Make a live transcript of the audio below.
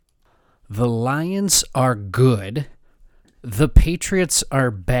The Lions are good, the Patriots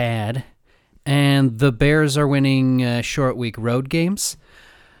are bad, and the Bears are winning short week road games.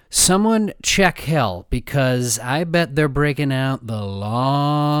 Someone check hell, because I bet they're breaking out the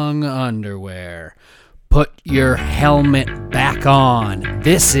long underwear. Put your helmet back on.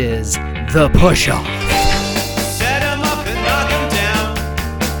 This is The Push-Off. Set 'em up and knock 'em down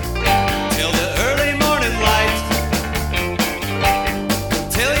till the early morning light,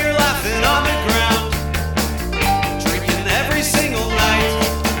 till you're laughing on the ground, drinking every single night.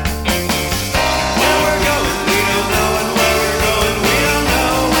 Where we're going, we don't know, and where we're going, we don't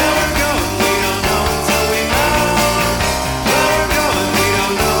know. Where we're going, we don't know until we know. Where we're going, we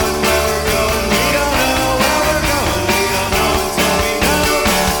don't know, and where we're going, we don't know. Where we're going, we don't know until we know.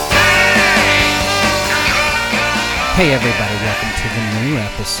 Hey everybody, welcome to the new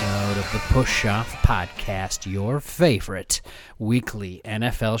episode of the Push-Off Podcast, your favorite weekly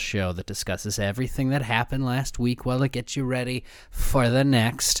NFL show that discusses everything that happened last week while it gets you ready for the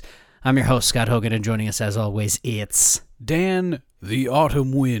next. I'm your host, Scott Hogan, and joining us as always, it's... Dan, the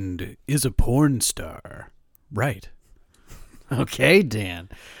autumn wind is a porn star. Right. Okay, Dan.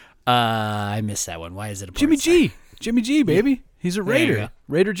 I missed that one. Why is it a Jimmy porn star? G. Jimmy G, baby. He's a There you go. Raider.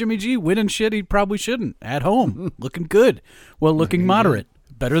 Raider Jimmy G winning shit he probably shouldn't. At home. Looking good. Well, looking moderate.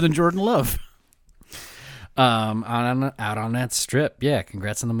 Better than Jordan Love. Out on that strip. Yeah,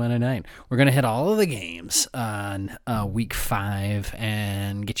 congrats on the Monday night. We're going to hit all of the games on week 5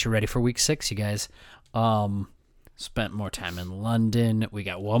 and get you ready for week 6, you guys. Spent more time in London. We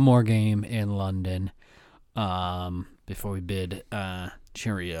got one more game in London before we bid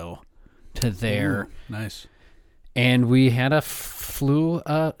cheerio to there. Ooh, nice. And we had a slew,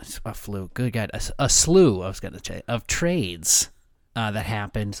 of trades that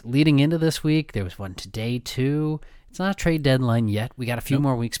happened leading into this week. There was one today, too. It's not a trade deadline yet. We got a few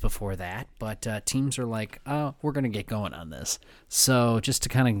more weeks before that, but teams are like, oh, we're going to get going on this. So just to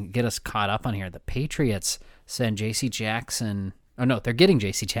kind of get us caught up on here, the Patriots send J.C. Jackson. Oh, no, they're getting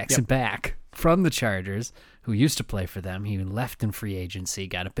J.C. Jackson back from the Chargers, who used to play for them. He left in free agency,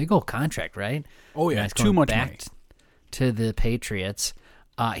 got a big old contract, right? Oh, yeah, Nice too going much back money. to the Patriots.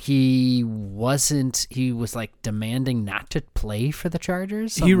 He was like demanding not to play for the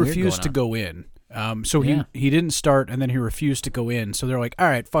Chargers. He Something weird refused to going go in. So Yeah. he didn't start, and then he refused to go in. So they're like, all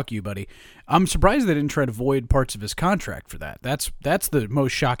right, fuck you, buddy. I'm surprised they didn't try to void parts of his contract for that. That's the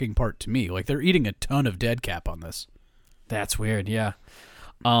most shocking part to me. Like, they're eating a ton of dead cap on this. That's weird, yeah.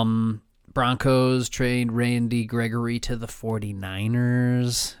 Broncos trade Randy Gregory to the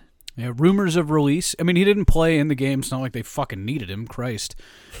 49ers. Yeah, rumors of release. I mean, he didn't play in the game. It's not like they fucking needed him, Christ.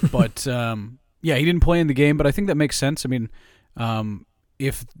 But, yeah, he didn't play in the game, but I think that makes sense. I mean,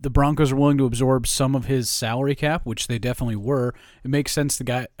 if the Broncos are willing to absorb some of his salary cap, which they definitely were, it makes sense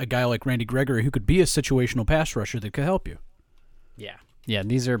to a guy like Randy Gregory who could be a situational pass rusher that could help you. Yeah,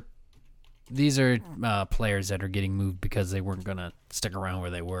 these are players that are getting moved because they weren't going to stick around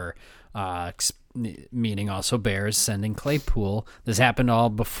where they were. Meaning also Bears sending Claypool. This happened all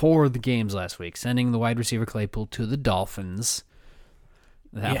before the games last week. Sending the wide receiver Claypool to the Dolphins.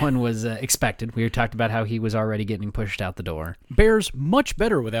 That one was expected. We talked about how he was already getting pushed out the door. Bears much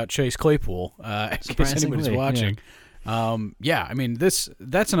better without Chase Claypool, in case anybody's Surprisingly, watching. I mean, that's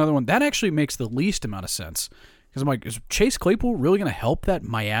another one. That actually makes the least amount of sense. Because I'm like, is Chase Claypool really going to help that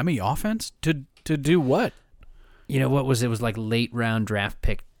Miami offense to do what? You know what was it? Was like late round draft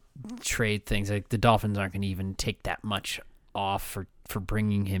pick trade things. Like the Dolphins aren't going to even take that much off for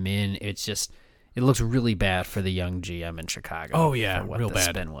bringing him in. It's just it looks really bad for the young GM in Chicago. Oh, yeah, for what real the bad.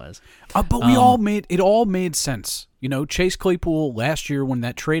 spin was. But we all made sense. You know, Chase Claypool last year when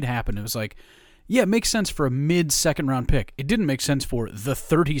that trade happened, it was like, yeah, it makes sense for a mid-second round pick. It didn't make sense for the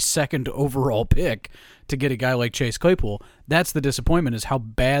 32nd overall pick to get a guy like Chase Claypool. That's the disappointment, is how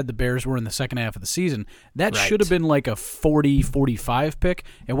bad the Bears were in the second half of the season. That Right. should have been like a 40-45 pick.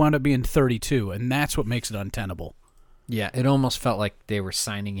 It wound up being 32, and that's what makes it untenable. Yeah, it almost felt like they were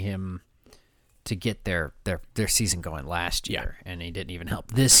signing him to get their season going last year, and he didn't even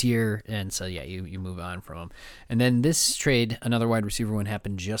help this year. And so, yeah, you move on from him. And then this trade, another wide receiver one,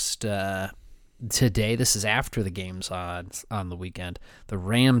 happened just today. This is after the games on the weekend. The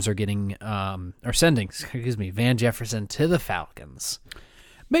Rams are sending Van Jefferson to the Falcons.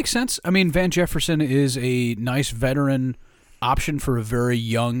 Makes sense. I mean, Van Jefferson is a nice veteran option for a very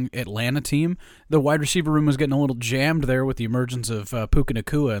young Atlanta team. The wide receiver room was getting a little jammed there with the emergence of Puka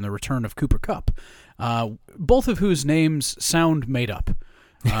Nacua and the return of Cooper Kupp, both of whose names sound made up.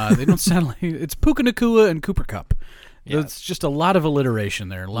 They don't sound like it's Puka Nacua and Cooper Kupp. It's just a lot of alliteration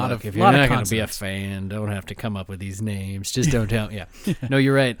there. A lot Look, of if you're lot of not going to be a consonants. fan, don't have to come up with these names. Just don't tell. Yeah, no,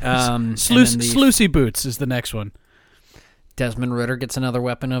 you're right. And then Sluicy Boots is the next one. Desmond Ritter gets another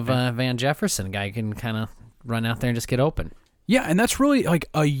weapon of Van Jefferson. Guy can kind of run out there and just get open. Yeah, and that's really like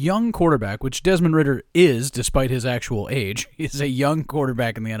a young quarterback, which Desmond Ritter is, despite his actual age. He's a young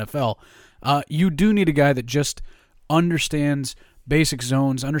quarterback in the NFL. You do need a guy that just understands basic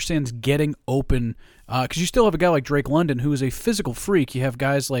zones, understands getting open, because you still have a guy like Drake London who is a physical freak. You have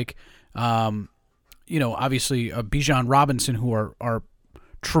guys like, obviously Bijan Robinson who are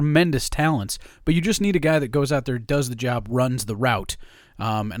tremendous talents, but you just need a guy that goes out there, does the job, runs the route,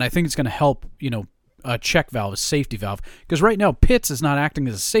 and I think it's going to help, a check valve, a safety valve, because right now Pitts is not acting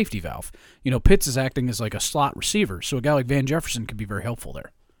as a safety valve. Pitts is acting as like a slot receiver, so a guy like Van Jefferson could be very helpful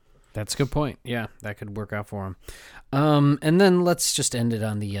there. That's a good point. Yeah, that could work out for him. And then let's just end it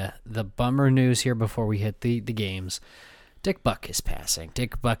on the bummer news here before we hit the games. Dick Butkus passing.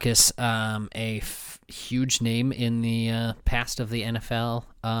 Dick Butkus, a huge name in the past of the NFL.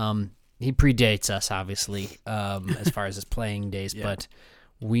 He predates us, obviously, as far as his playing days, but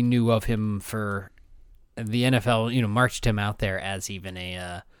we knew of him for the NFL. Marched him out there as even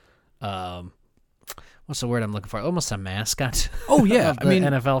a what's the word I'm looking for? Almost a mascot. Oh yeah, of the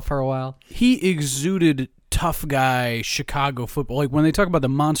NFL for a while. He exuded tough guy Chicago football. Like when they talk about the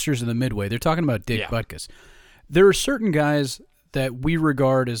monsters of the Midway, they're talking about Dick Butkus. There are certain guys that we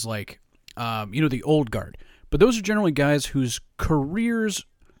regard as like, the old guard, but those are generally guys whose careers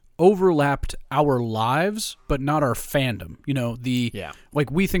overlapped our lives, but not our fandom.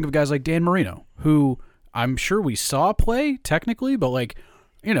 Like we think of guys like Dan Marino, who I'm sure we saw play technically, but like,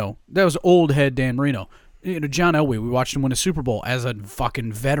 that was old head Dan Marino. John Elway, we watched him win a Super Bowl as a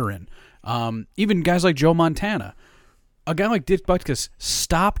fucking veteran. Even guys like Joe Montana. A guy like Dick Butkus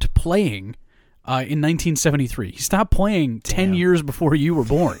stopped playing in 1973. He stopped playing 10 years before you were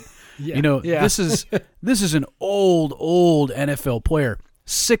born. This is an old NFL player.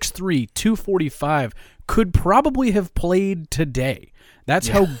 6'3", 245, could probably have played today. That's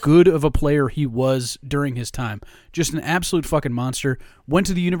how good of a player he was during his time. Just an absolute fucking monster. Went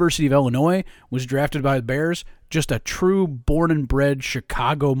to the University of Illinois, was drafted by the Bears. Just a true born and bred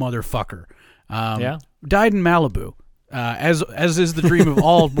Chicago motherfucker. Died in Malibu, as is the dream of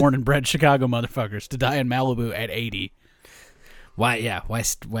all born and bred Chicago motherfuckers, to die in Malibu at 80. Why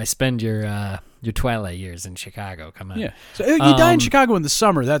spend your twilight years in Chicago? Come on. Yeah. So you die in Chicago in the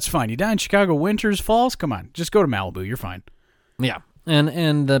summer, that's fine. You die in Chicago winters, falls, come on. Just go to Malibu, you're fine. Yeah.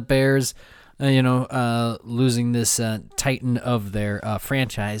 And the Bears, losing this titan of their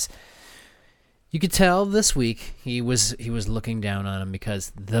franchise, you could tell this week he was looking down on him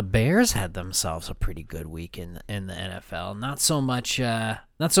because the Bears had themselves a pretty good week in the NFL. Not so much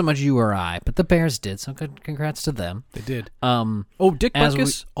you or I, but the Bears did. So good, congrats to them. They did. Dick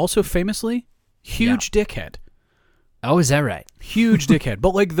Butkus, also famously, huge dickhead. Oh, is that right? Huge dickhead,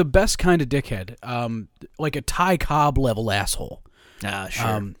 but like the best kind of dickhead, like a Ty Cobb level asshole.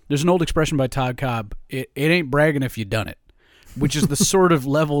 Sure. There's an old expression by Todd Cobb, it ain't bragging if you done it, which is the sort of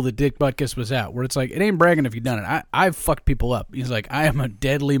level that Dick Butkus was at, where it's like, it ain't bragging if you done it. I've fucked people up. He's like, I am a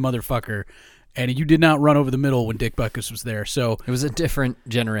deadly motherfucker, and you did not run over the middle when Dick Butkus was there. So it was a different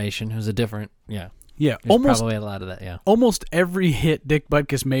generation. It was a different, Yeah, There's probably a lot of that, Almost every hit Dick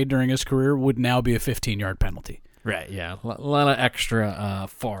Butkus made during his career would now be a 15-yard penalty. Right, yeah. A lot of extra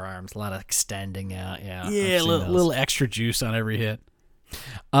forearms, a lot of extending out, Yeah, a little extra juice on every hit.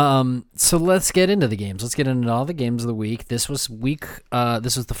 So let's get into the games. Let's get into all the games of the week. This was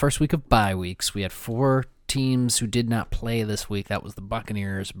the first week of bye weeks. We had 4 teams who did not play this week. That was the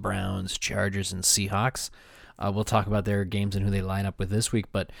Buccaneers, Browns, Chargers, and Seahawks. We'll talk about their games and who they line up with this week.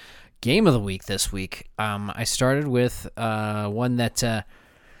 But game of the week this week, I started with one that,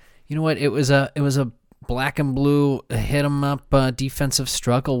 it was a black and blue hit 'em up defensive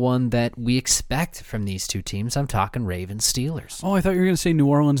struggle, one that we expect from these two teams. I'm talking Ravens Steelers. Oh, I thought you were going to say New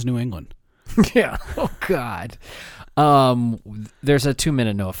Orleans, New England. Yeah. Oh God. There's a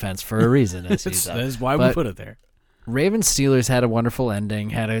 2-minute no offense for a reason. That is why we put it there. Ravens Steelers had a wonderful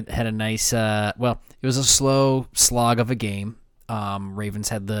ending. Had a nice. It was a slow slog of a game. Ravens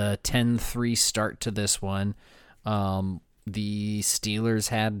had the 10-3 start to this one. The Steelers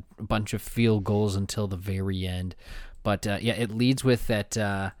had a bunch of field goals until the very end. But, it leads with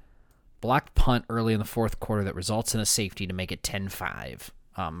that blocked punt early in the fourth quarter that results in a safety to make it 10-5.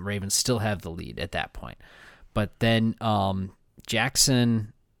 Ravens still have the lead at that point. But then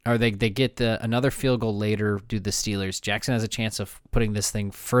Jackson, or they get another field goal later, do the Steelers. Jackson has a chance of putting this thing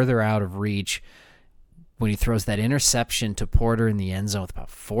further out of reach when he throws that interception to Porter in the end zone with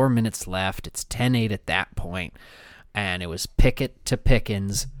about 4 minutes left. It's 10-8 at that point. and it was Pickett to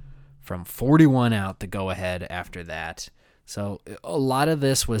Pickens from 41 out to go ahead after that. So a lot of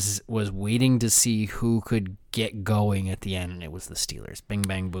this was waiting to see who could get going at the end, and it was the Steelers. Bing,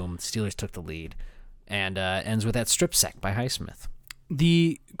 bang, boom. The Steelers took the lead, and ends with that strip sack by Highsmith.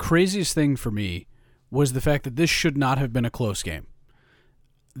 The craziest thing for me was the fact that this should not have been a close game.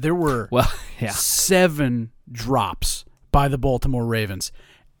 There were 7 drops by the Baltimore Ravens,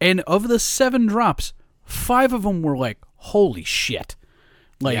 and of the 7 drops, 5 of them were like, holy shit.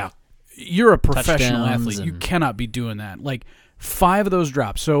 Like, you're a professional Touchdowns athlete. You cannot be doing that. Like, 5 of those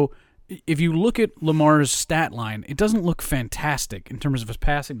drops. So if you look at Lamar's stat line, it doesn't look fantastic in terms of his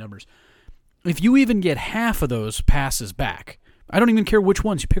passing numbers. If you even get half of those passes back, I don't even care which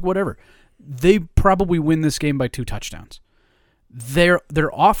ones, you pick whatever, they probably win this game by 2 touchdowns. Their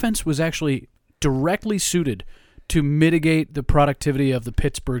offense was actually directly suited to mitigate the productivity of the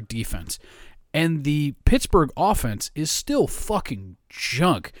Pittsburgh defense. And the Pittsburgh offense is still fucking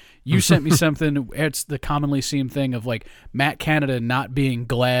junk. You sent me something. It's the commonly seen thing of like Matt Canada not being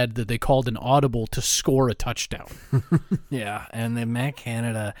glad that they called an audible to score a touchdown. Yeah, and the Matt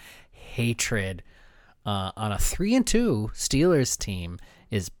Canada hatred on a 3-2 Steelers team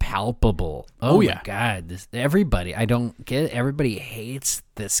is palpable. Oh yeah. My God, everybody hates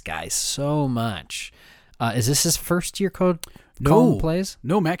this guy so much. Is this his first year calling plays?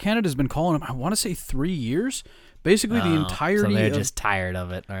 No, Matt Canada's been calling him, I want to say 3 years. Basically the entirety so they're of... just tired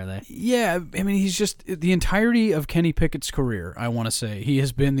of it, are they? Yeah, I mean, he's just... The entirety of Kenny Pickett's career, I want to say, he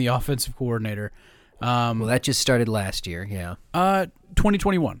has been the offensive coordinator. Well, that just started last year, yeah.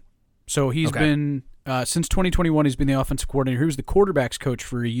 2021. So he's been... since 2021, he's been the offensive coordinator. He was the quarterback's coach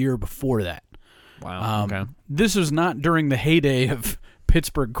for a year before that. Wow, okay. This was not during the heyday of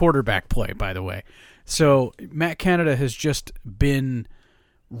Pittsburgh quarterback play, by the way. So Matt Canada has just been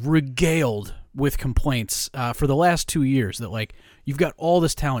regaled with complaints for the last 2 years that, like, you've got all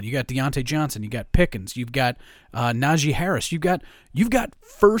this talent. You got Deontay Johnson. You got Pickens. You've got Najee Harris. You've got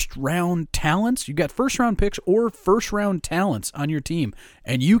first-round talents. You've got first-round picks or first-round talents on your team,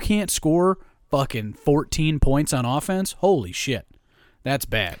 and you can't score fucking 14 points on offense? Holy shit. That's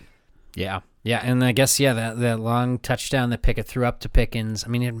bad. Yeah. Yeah, and I guess, that long touchdown that Pickett threw up to Pickens, I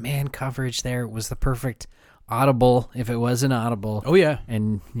mean, in man coverage there was the perfect audible, if it was an audible. Oh, yeah.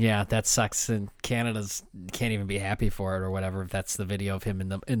 And, that sucks, and Canada's can't even be happy for it or whatever, if that's the video of him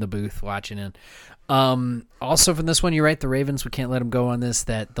in the booth watching it. Also, from this one, you're right, the Ravens, we can't let them go on this,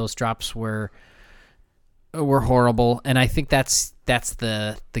 that those drops were horrible, and I think that's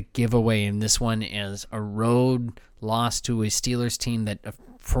the giveaway in this one is a road loss to a Steelers team that,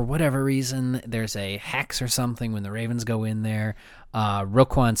 for whatever reason, there's a hex or something when the Ravens go in there.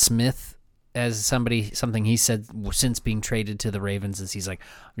 Roquan Smith, as something he said since being traded to the Ravens, is he's like,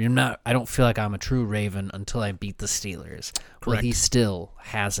 I don't feel like I'm a true Raven until I beat the Steelers. Correct. Well, he still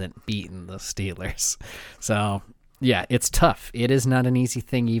hasn't beaten the Steelers, so. Yeah, it's tough. It is not an easy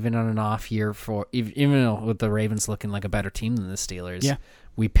thing, even on an off year even with the Ravens looking like a better team than the Steelers. Yeah.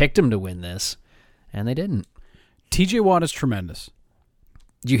 We picked them to win this, and they didn't. TJ Watt is tremendous.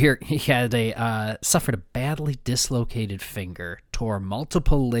 You hear he had suffered a badly dislocated finger, tore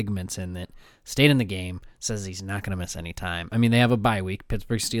multiple ligaments in it, stayed in the game, says he's not going to miss any time. I mean, they have a bye week.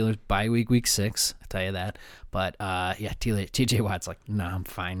 Pittsburgh Steelers bye week 6, I tell you that. But, TJ Watt's like, no, I'm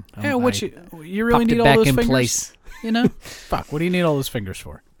fine. You really need all back those in fingers? place. You know? Fuck, what do you need all those fingers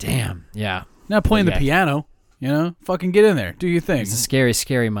for? Damn, yeah. Not playing the piano, you know? Fucking get in there. Do your thing. He's a scary,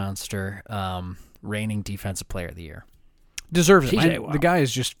 scary monster. Reigning defensive player of the year. Deserves it. TJ Watt. The guy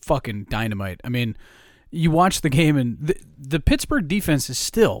is just fucking dynamite. I mean, you watch the game, and the Pittsburgh defense is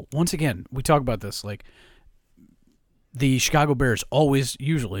still, once again, we talk about this, like, the Chicago Bears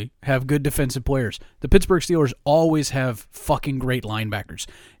usually have good defensive players. The Pittsburgh Steelers always have fucking great linebackers.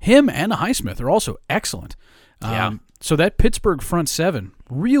 Him and Highsmith are also excellent. Yeah. So that Pittsburgh front seven,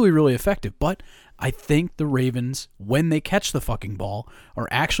 really, really effective. But I think the Ravens, when they catch the fucking ball, are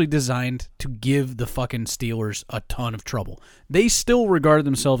actually designed to give the fucking Steelers a ton of trouble. They still regard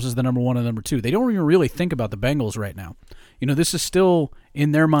themselves as the number 1 and number 2. They don't even really think about the Bengals right now. You know, this is still,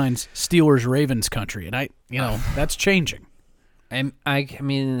 in their minds, Steelers-Ravens country. And that's changing. And I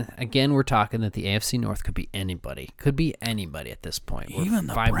mean, again, we're talking that the AFC North could be anybody. Could be anybody at this point. We're Even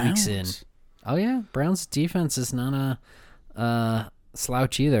the 5 Browns. weeks in. Oh, yeah. Browns' defense is not a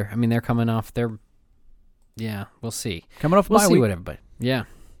slouch either. I mean, they're coming off their... Yeah, we'll see. Coming off We'll bye see week. what everybody... Yeah.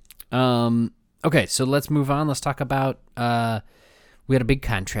 Okay, so let's move on. Let's talk about... we had a big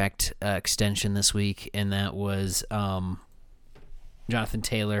contract extension this week, and that was Jonathan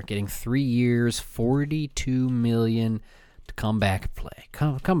Taylor getting 3 years, $42 million to come back play.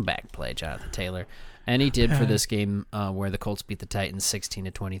 Come back play, Jonathan Taylor. And he did for this game where the Colts beat the Titans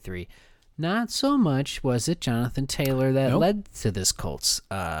 16-23. Not so much was it Jonathan Taylor that led to this Colts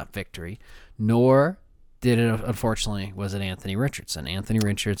victory, nor did it, unfortunately, was it Anthony Richardson. Anthony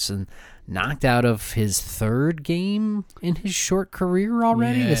Richardson knocked out of his third game in his short career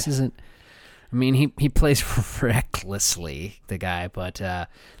already. Yeah. This isn't... I mean, he plays recklessly, the guy, but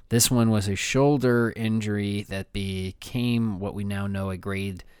this one was a shoulder injury that became what we now know a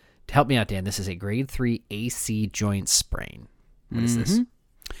grade... Help me out, Dan. This is a grade 3 AC joint sprain. What is this?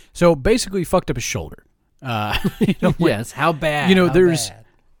 So basically, he fucked up his shoulder. Yes. How bad? You know, How there's bad?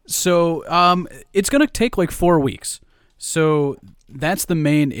 so it's gonna take like 4 weeks. So that's the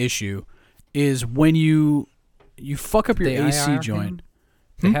main issue, is when you fuck up your They AC IR joint. him?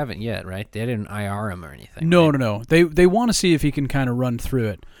 They haven't yet, right? They didn't IR him or anything. No, right? no. They want to see if he can kind of run through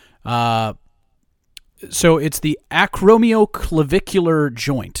it. So it's the acromioclavicular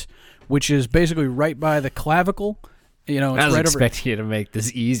joint, which is basically right by the clavicle. You know, it's I was right expecting you to make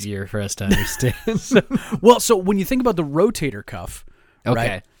this easier for us to understand. So when you think about the rotator cuff, Okay.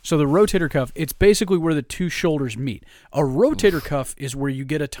 right? So the rotator cuff, it's basically where the two shoulders meet. A rotator cuff is where you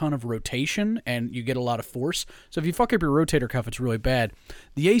get a ton of rotation and you get a lot of force. So if you fuck up your rotator cuff, it's really bad.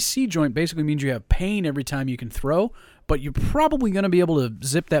 The AC joint basically means you have pain every time you can throw, but you're probably going to be able to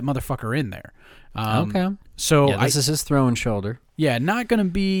zip that motherfucker in there. Okay. So Yeah, this is his throwing shoulder. yeah, not going to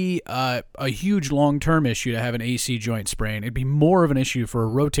be a huge long-term issue to have an AC joint sprain. It'd be more of an issue for a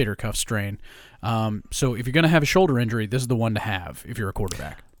rotator cuff strain. So if you're going to have a shoulder injury, this is the one to have if you're a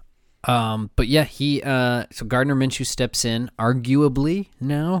quarterback. But yeah, so Gardner Minshew steps in. Arguably,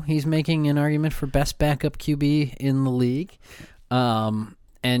 now he's making an argument for best backup QB in the league.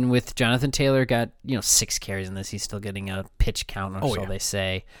 And with Jonathan Taylor got 6 carries in this, he's still getting a pitch count, or so they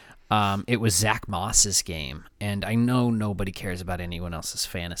say. It was Zach Moss's game, and I know nobody cares about anyone else's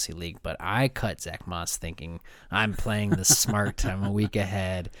fantasy league, but I cut Zach Moss thinking I'm playing this smart. I'm a week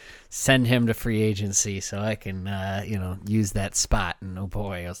ahead. Send him to free agency so I can, use that spot. And oh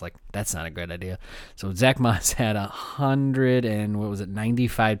boy, I was like, that's not a good idea. So Zach Moss had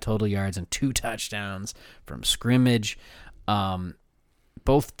 95 total yards and 2 touchdowns from scrimmage.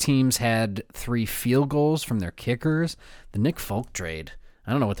 Both teams had 3 field goals from their kickers. The Nick Folk trade.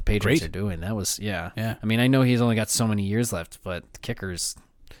 I don't know what the Patriots are doing. That was, yeah. I mean, I know he's only got so many years left, but the kickers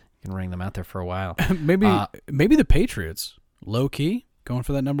can ring them out there for a while. maybe the Patriots, low key, going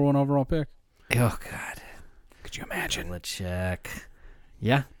for that number 1 overall pick. Oh, God. Could you imagine? Belichick.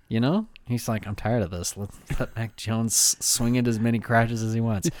 Yeah, he's like, I'm tired of this. Let Mac Jones swing at as many crotches as he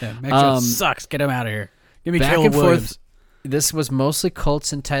wants. Yeah, Mac Jones sucks. Get him out of here. Give me Back Caleb and Williams. forth. This was mostly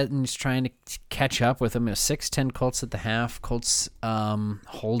Colts and Titans trying to catch up with them. It was 6-10 Colts at the half. Colts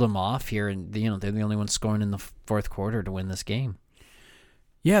hold them off here, and they're the only ones scoring in the fourth quarter to win this game.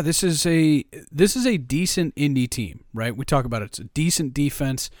 Yeah, this is a decent Indy team, right? We talk about it. It's a decent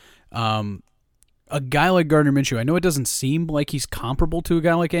defense. A guy like Gardner Minshew, I know it doesn't seem like he's comparable to a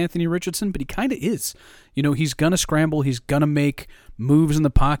guy like Anthony Richardson, but he kind of is. He's going to scramble. He's going to make moves in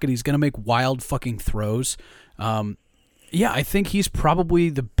the pocket. He's going to make wild fucking throws. Yeah, I think he's probably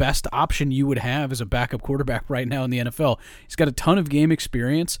the best option you would have as a backup quarterback right now in the NFL. He's got a ton of game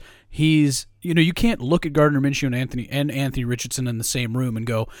experience. He's, you can't look at Gardner Minshew and Anthony Richardson in the same room and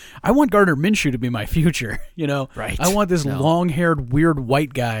go, I want Gardner Minshew to be my future. Right. I want this long-haired, weird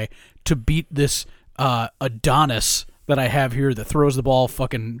white guy to beat this Adonis that I have here that throws the ball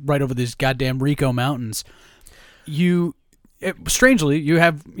fucking right over these goddamn Rico Mountains. Strangely, you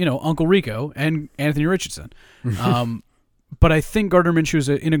have, Uncle Rico and Anthony Richardson. But I think Gardner Minshew is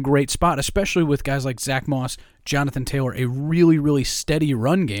in a great spot, especially with guys like Zach Moss, Jonathan Taylor, a really, really steady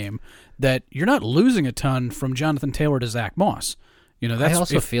run game that you're not losing a ton from Jonathan Taylor to Zach Moss. I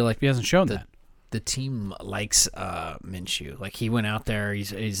also feel like he hasn't shown that. The team likes Minshew. Like, he went out there,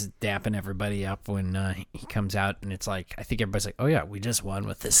 he's dapping everybody up when he comes out, and it's like, I think everybody's like, oh yeah, we just won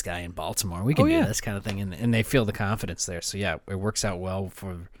with this guy in Baltimore. We can do this kind of thing, and they feel the confidence there. So yeah, it works out well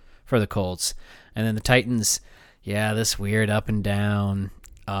for the Colts. And then the Titans, yeah, this weird up and down.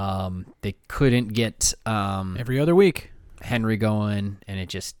 They couldn't get every other week Henry going, and it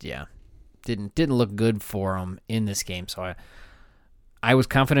just didn't look good for them in this game. So I was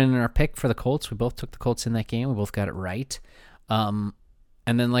confident in our pick for the Colts. We both took the Colts in that game. We both got it right. And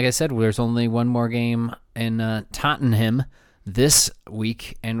then, like I said, there's only one more game in Tottenham this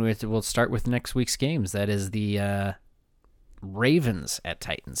week, and we'll start with next week's games. That is the Ravens at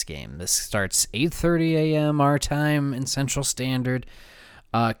Titans game. This starts 8:30 a.m. our time in Central Standard.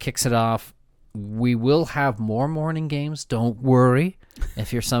 Kicks it off. We will have more morning games. Don't worry.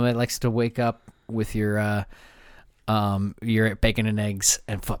 If you're somebody that likes to wake up with your bacon and eggs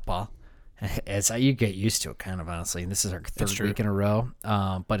and football, It's you get used to it, kind of, honestly. And this is our third true. week in a row.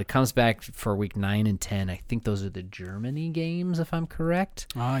 But it comes back for week 9 and 10. I think those are the Germany games, if I'm correct.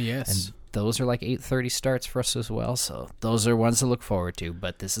 Ah, yes. And those are like 8:30 starts for us as well. So those are ones to look forward to.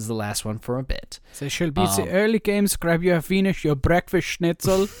 But this is the last one for a bit. They shall be the early games. Grab your Venus, your breakfast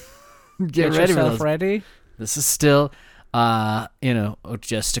schnitzel. Get ready for yourself those. ready. This is still,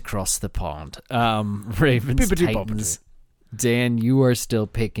 just across the pond. Ravens, Bippity Titans. Dan, you are still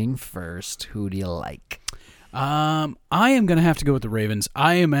picking first. Who do you like? I am going to have to go with the Ravens.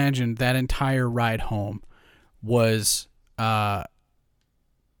 I imagine that entire ride home was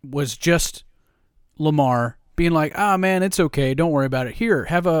just Lamar being like, man, it's okay. Don't worry about it. Here,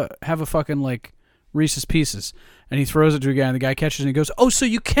 have a fucking like Reese's Pieces. And he throws it to a guy, and the guy catches it, and he goes, oh, so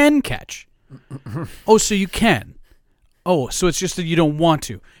you can catch. Oh, so you can. Oh, so it's just that you don't want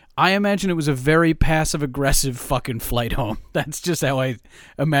to. I imagine it was a very passive-aggressive fucking flight home. That's just how I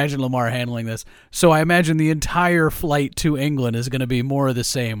imagine Lamar handling this. So I imagine the entire flight to England is going to be more of the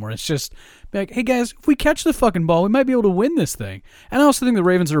same, where it's just like, hey, guys, if we catch the fucking ball, we might be able to win this thing. And I also think the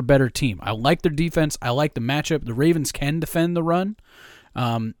Ravens are a better team. I like their defense. I like the matchup. The Ravens can defend the run.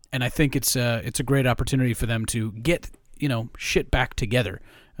 And I think it's a great opportunity for them to get, shit back together,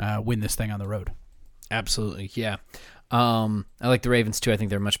 win this thing on the road. Absolutely, yeah. I like the Ravens too. I think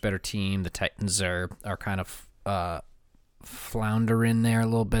they're a much better team. The Titans are kind of floundering there a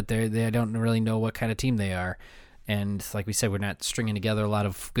little bit. They don't really know what kind of team they are, and like we said, we're not stringing together a lot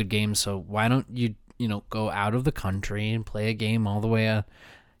of good games. So why don't you go out of the country and play a game all the way?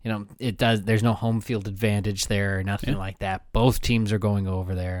 There's no home field advantage there, or nothing like that. Both teams are going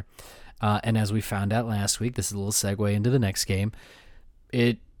over there, and as we found out last week, this is a little segue into the next game.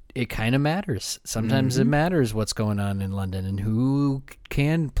 It kind of matters. Sometimes it matters what's going on in London and who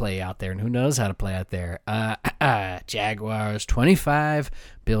can play out there and who knows how to play out there. Jaguars 25,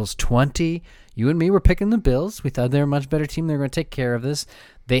 Bills 20. You and me were picking the Bills. We thought they were a much better team. They were going to take care of this.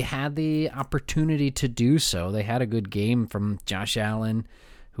 They had the opportunity to do so. They had a good game from Josh Allen,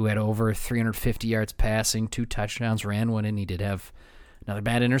 who had over 350 yards passing, 2 touchdowns, ran one, and he did have another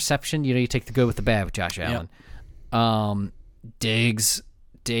bad interception. You take the good with the bad with Josh Allen. Diggs,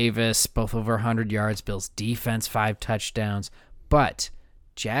 Davis, both over 100 yards. Bills defense, 5 touchdowns. But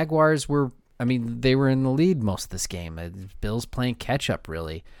Jaguars they were in the lead most of this game. Bills playing catch-up,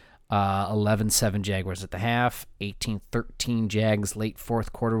 really. 11-7 Jaguars at the half. 18-13 Jags late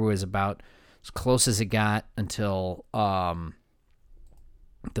fourth quarter was about as close as it got until the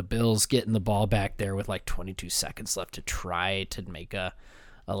Bills getting the ball back there with like 22 seconds left to try to make a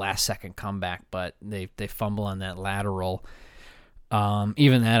last-second comeback. But they fumble on that lateral.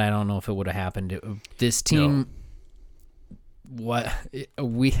 Even that, I don't know if it would have happened. This team,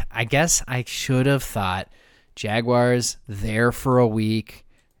 I guess I should have thought Jaguars there for a week,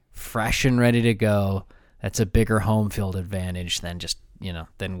 fresh and ready to go. That's a bigger home field advantage than just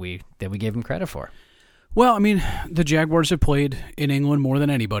than we gave them credit for. Well, I mean, the Jaguars have played in England more than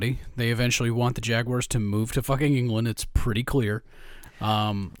anybody. They eventually want the Jaguars to move to fucking England. It's pretty clear.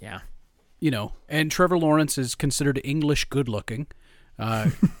 Yeah. And Trevor Lawrence is considered English good-looking.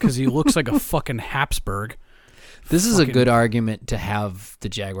 Because he looks like a fucking Habsburg. This is a good argument to have the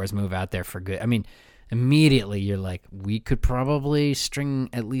Jaguars move out there for good. I mean, immediately you're like, we could probably string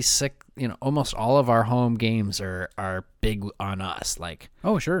at least 6, almost all of our home games are big on us. Like,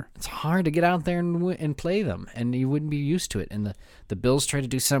 oh, sure. It's hard to get out there and play them, and you wouldn't be used to it. And the Bills try to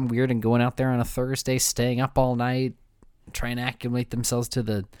do something weird and going out there on a Thursday, staying up all night, trying to acclimate themselves to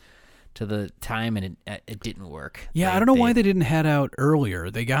the time, and it didn't work. Yeah, I don't know why they didn't head out earlier.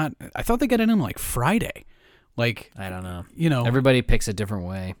 I thought they got in like Friday. Like, I don't know. Everybody picks a different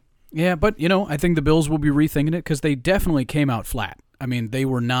way. Yeah, but I think the Bills will be rethinking it because they definitely came out flat. I mean, they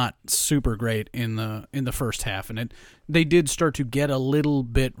were not super great in the first half, and they did start to get a little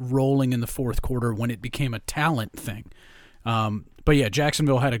bit rolling in the fourth quarter when it became a talent thing. But yeah,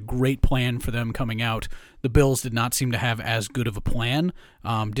 Jacksonville had a great plan for them coming out. The Bills did not seem to have as good of a plan,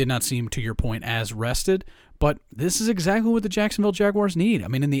 did not seem, to your point, as rested. But this is exactly what the Jacksonville Jaguars need. I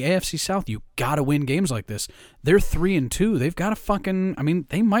mean, in the AFC South, you got to win games like this. They're 3-2. They've got to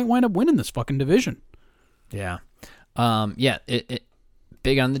they might wind up winning this fucking division. Yeah.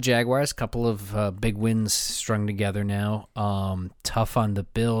 Big on the Jaguars. Couple of big wins strung together now. Tough on the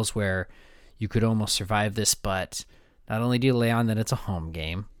Bills, where you could almost survive this, but not only do you lay on that it's a home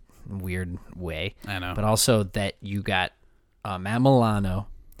game, weird way. I know. But also that you got Matt Milano.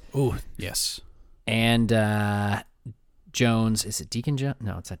 Ooh, yes. And Jones. Is it Deacon Jones?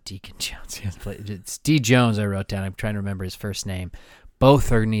 No, it's not Deacon Jones. It's D. Jones I wrote down. I'm trying to remember his first name.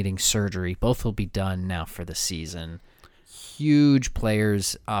 Both are needing surgery. Both will be done now for the season. huge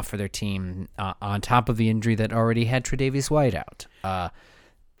players for their team on top of the injury that already had Tre'Davious White out.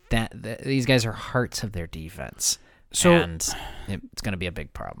 These guys are hearts of their defense, and it's going to be a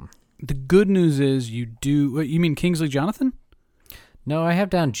big problem. The good news is you mean Kingsley Jonathan? No, I have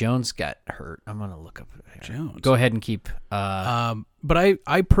down Jones got hurt. I'm going to look up here. Jones. Go ahead and keep... But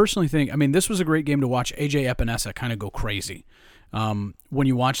I personally think, this was a great game to watch A.J. Epinesa kind of go crazy. When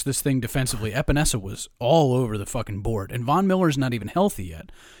you watch this thing defensively, Epinesa was all over the fucking board, and Von Miller's not even healthy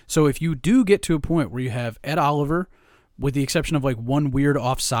yet. So if you do get to a point where you have Ed Oliver, with the exception of like one weird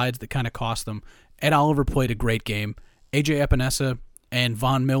offsides that kind of cost them, Ed Oliver played a great game. A.J. Epinesa and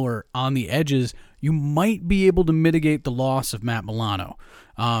Von Miller on the edges, you might be able to mitigate the loss of Matt Milano.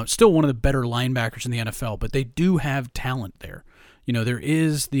 Still one of the better linebackers in the NFL, but they do have talent there. You know, there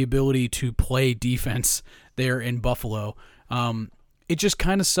is the ability to play defense there in Buffalo. It just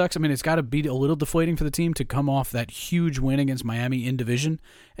kind of sucks. It's got to be a little deflating for the team to come off that huge win against Miami in division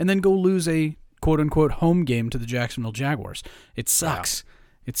and then go lose a quote-unquote home game to the Jacksonville Jaguars. It sucks.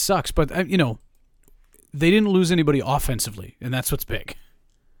 Yeah. It sucks, but, they didn't lose anybody offensively, and that's what's big.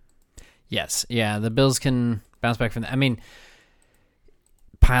 Yes. Yeah, the Bills can bounce back from that.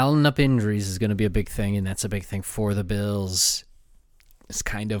 Piling up injuries is going to be a big thing, and that's a big thing for the Bills. It's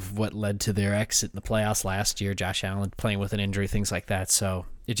kind of what led to their exit in the playoffs last year. Josh Allen playing with an injury, things like that. So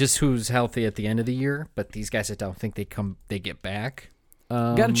it just who's healthy at the end of the year, but these guys, I don't think they get back.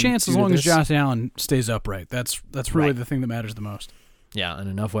 Got a chance as long as Josh Allen stays upright. That's really the thing that matters the most. Yeah, and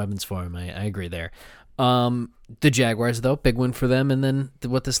enough weapons for him. I agree there. The Jaguars, though, big win for them. And then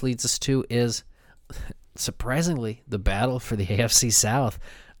what this leads us to is, surprisingly, the battle for the AFC South.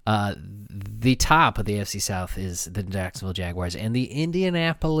 The top of the AFC South is the Jacksonville Jaguars and the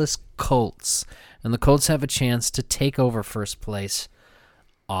Indianapolis Colts. And the Colts have a chance to take over first place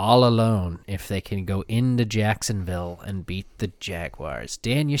all alone if they can go into Jacksonville and beat the Jaguars.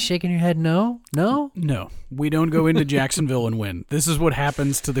 Dan, you shaking your head no? No? No. We don't go into Jacksonville and win. This is what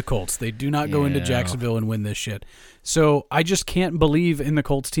happens to the Colts. They do not go into Jacksonville and win this shit. So I just can't believe in the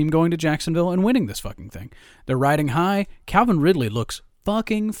Colts team going to Jacksonville and winning this fucking thing. They're riding high. Calvin Ridley looks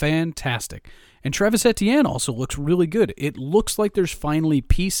fucking fantastic. And Travis Etienne also looks really good. It looks like there's finally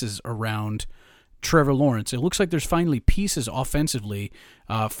pieces around Trevor Lawrence. It looks like there's finally pieces offensively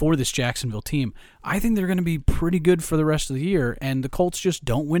for this Jacksonville team. I think they're going to be pretty good for the rest of the year, and the Colts just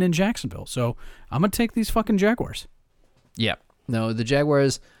don't win in Jacksonville. So I'm going to take these fucking Jaguars. Yeah. No, the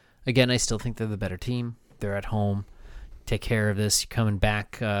Jaguars, again, I still think they're the better team. They're at home. Take care of this. You're coming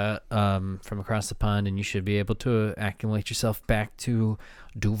back from across the pond, and you should be able to accumulate yourself back to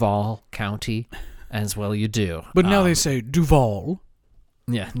Duval County as well. You do. But now they say Duval.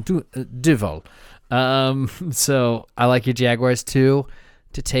 Yeah, Duval. So I like your Jaguars too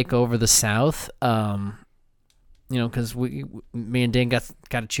to take over the South. Because me and Dan got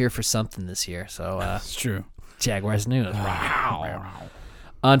to cheer for something this year. So it's true. Jaguars news. Wow.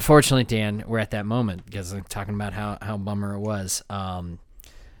 Unfortunately, Dan, we're at that moment because I'm talking about how bummer it was. The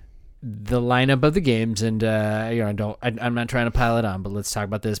lineup of the games, and I'm not trying to pile it on, but let's talk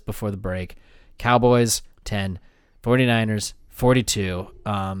about this before the break. Cowboys 10, 49ers 42.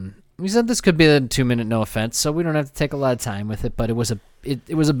 We said this could be a 2-minute no offense, so we don't have to take a lot of time with it. But it was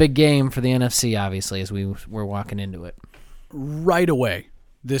a big game for the NFC, obviously, as we were walking into it. Right away,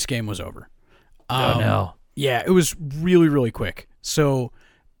 this game was over. Oh no! Yeah, it was really, really quick. So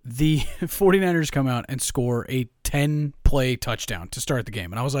the 49ers come out and score a 10-play touchdown to start the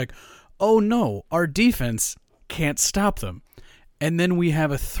game, and I was like, "Oh no, our defense can't stop them." And then we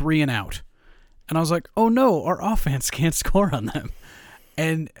have a 3-and-out. And I was like, oh no, our offense can't score on them.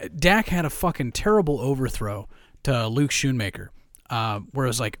 And Dak had a fucking terrible overthrow to Luke Schoonmaker, where it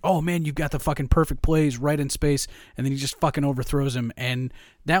was like, oh man, you've got the fucking perfect plays right in space, and then he just fucking overthrows him. And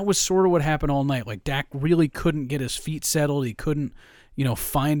that was sort of what happened all night. Like, Dak really couldn't get his feet settled. He couldn't,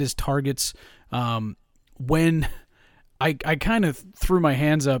 find his targets. When I kind of threw my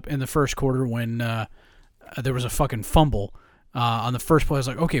hands up in the first quarter when there was a fucking fumble on the first play. I was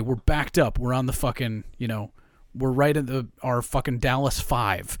like, okay, we're backed up. We're on the fucking, we're right at our fucking Dallas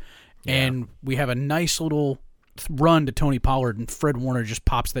 5. Yeah. And we have a nice little run to Tony Pollard, and Fred Warner just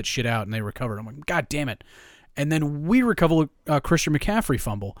pops that shit out, and they recover. I'm like, God damn it. And then we recover a Christian McCaffrey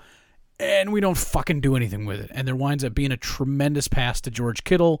fumble, and we don't fucking do anything with it. And there winds up being a tremendous pass to George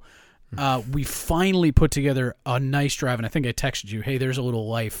Kittle. We finally put together a nice drive, and I think I texted you, hey, there's a little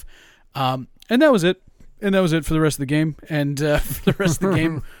life. And that was it. And that was it for the rest of the game. And for the rest of the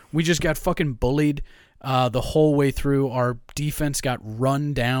game, we just got fucking bullied the whole way through. Our defense got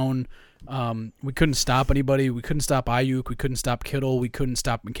run down. We couldn't stop anybody. We couldn't stop Ayuk. We couldn't stop Kittle. We couldn't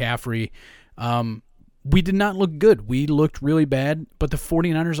stop McCaffrey. we did not look good. We looked really bad, but the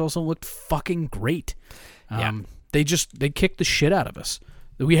 49ers also looked fucking great. They kicked the shit out of us.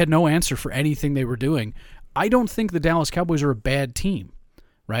 We had no answer for anything they were doing. I don't think the Dallas Cowboys are a bad team,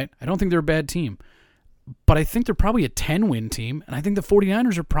 right? I don't think they're a bad team. But I think they're probably a 10-win team, and I think the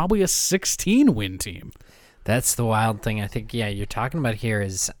 49ers are probably a 16-win team. That's the wild thing. I think, you're talking about here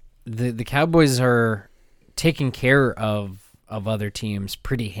is the Cowboys are taking care of other teams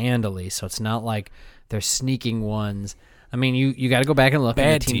pretty handily, so it's not like they're sneaking ones. I mean, you got to go back and look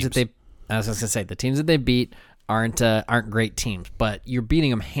at the teams that they. I was going to say the teams that they beat aren't great teams, but you're beating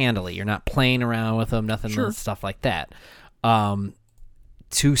them handily. You're not playing around with them, nothing stuff like that.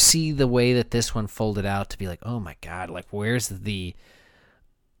 To see the way that this one folded out, to be like, oh my God, like where's the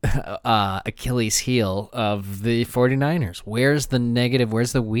Achilles heel of the 49ers? Where's the negative?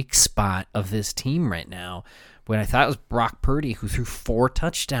 Where's the weak spot of this team right now? When I thought it was Brock Purdy who threw 4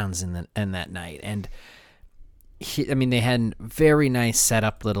 touchdowns in that night, and they had very nice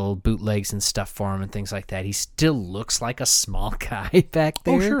setup, little bootlegs and stuff for him and things like that. He still looks like a small guy back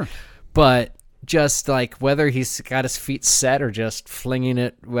there. Oh, sure. But just like whether he's got his feet set or just flinging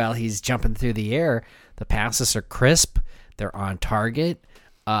it while he's jumping through the air, the passes are crisp. They're on target.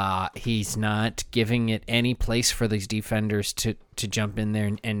 He's not giving it any place for these defenders to jump in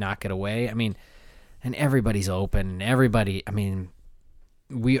there and knock it away. I mean, and everybody's open. And everybody, I mean,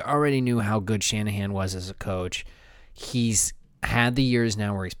 we already knew how good Shanahan was as a coach. He's had the years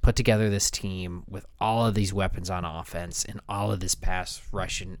now where he's put together this team with all of these weapons on offense and all of this pass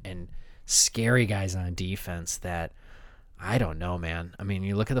rush and scary guys on defense that I don't know, man. I mean,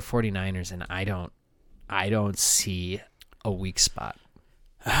 you look at the 49ers and I don't see a weak spot.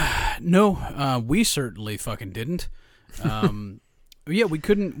 No, we certainly fucking didn't. We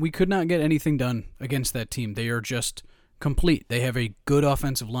could not get anything done against that team. They are just complete. They have a good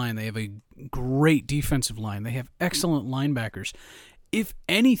offensive line. They have a great defensive line. They have excellent linebackers. If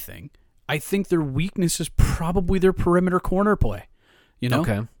anything, I think their weakness is probably their perimeter corner play.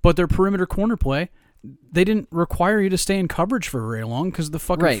 Okay. But their perimeter corner play, they didn't require you to stay in coverage for very long because the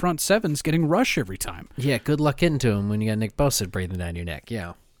fucking front seven's getting rush every time. Yeah, good luck into him when you got Nick Bosa breathing down your neck.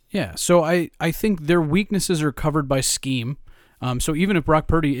 Yeah. Yeah, so I think their weaknesses are covered by scheme. So even if Brock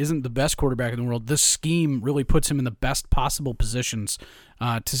Purdy isn't the best quarterback in the world, this scheme really puts him in the best possible positions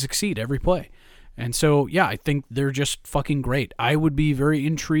to succeed every play. And so, yeah, I think they're just fucking great. I would be very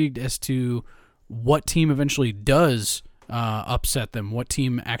intrigued as to what team eventually does upset them, what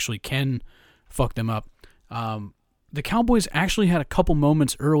team actually can fuck them up. The Cowboys actually had a couple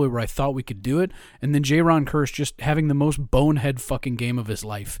moments early where I thought we could do it, and then Jaron Kearse just having the most bonehead fucking game of his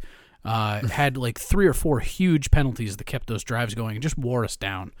life. Had like 3 or 4 huge penalties that kept those drives going and just wore us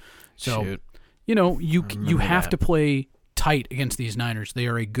down. So, Shoot. You have to play tight against these Niners. They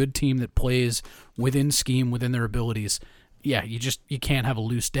are a good team that plays within scheme, within their abilities. Yeah, you can't have a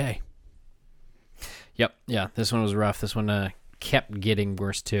loose day. Yep. Yeah, this one was rough. This one kept getting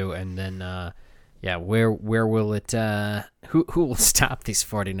worse too, and then where will it? Who will stop these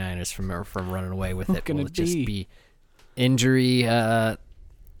 49ers from running away with it? Will it just be injury?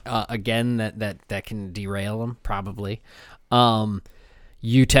 Again, that can derail them, probably.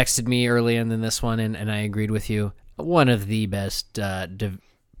 You texted me early in this one, and I agreed with you. One of the best jersey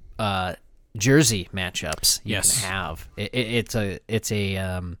matchups you can have. It's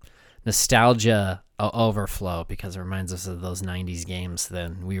a nostalgia overflow because it reminds us of those 90s games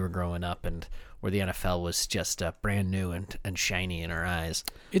then we were growing up and where the NFL was just brand new and shiny in our eyes.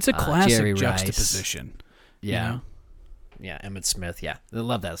 It's a classic Jerry juxtaposition. Yeah. You know? Yeah, Emmitt Smith. Yeah, I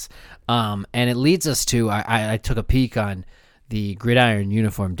love those. And it leads us to I took a peek on the Gridiron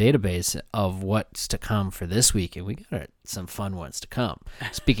Uniform database of what's to come for this week, and we got some fun ones to come.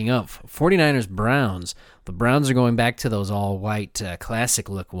 Speaking of 49ers Browns, the Browns are going back to those all white classic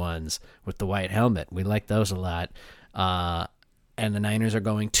look ones with the white helmet. We like those a lot. And the Niners are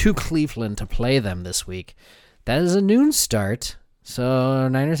going to Cleveland to play them this week. That is a noon start, so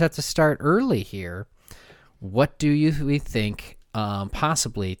Niners have to start early here. What do we think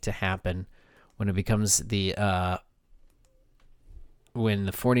possibly to happen when it becomes when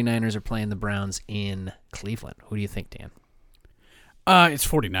the 49ers are playing the Browns in Cleveland? Who do you think, Dan? It's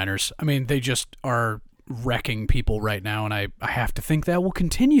 49ers. I mean, they just are wrecking people right now, and I have to think that will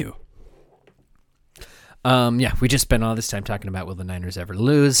continue. We just spent all this time talking about will the Niners ever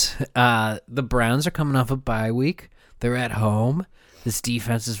lose. The Browns are coming off a bye week. They're at home. This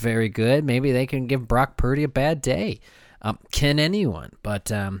defense is very good. Maybe they can give Brock Purdy a bad day. Can anyone?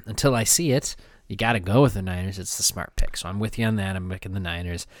 But until I see it, you got to go with the Niners. It's the smart pick. So I'm with you on that. I'm picking the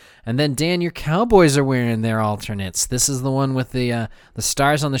Niners. And then, Dan, your Cowboys are wearing their alternates. This is the one with the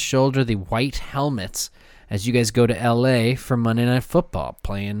stars on the shoulder, the white helmets, as you guys go to L.A. for Monday Night Football,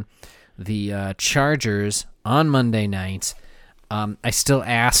 playing the Chargers on Monday night. I still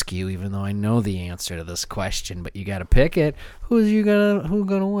ask you, even though I know the answer to this question, but you got to pick it. Who's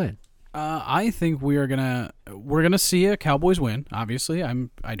gonna win? I think we're gonna see a Cowboys win. Obviously,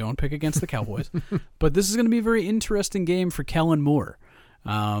 I don't pick against the Cowboys, but this is gonna be a very interesting game for Kellen Moore.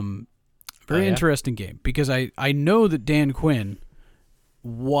 Very interesting game because I know that Dan Quinn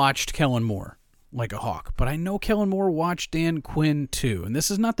watched Kellen Moore like a hawk, but I know Kellen Moore watched Dan Quinn too, and this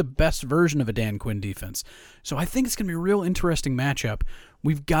is not the best version of a Dan Quinn defense. So I think it's going to be a real interesting matchup.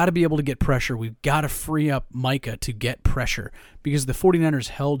 We've got to be able to get pressure. We've got to free up Micah to get pressure because the 49ers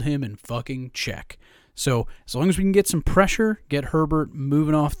held him in fucking check. So as long as we can get some pressure, get Herbert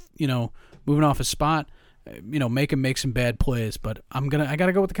moving off his spot, make him make some bad plays. But I got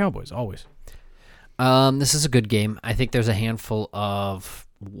to go with the Cowboys always. This is a good game. I think there's a handful of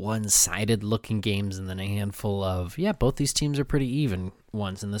one-sided looking games and then a handful of, both these teams are pretty even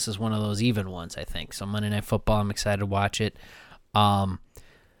ones, and this is one of those even ones, I think. So Monday Night Football, I'm excited to watch it.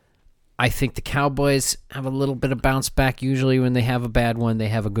 I think the Cowboys have a little bit of bounce back. Usually when they have a bad one, they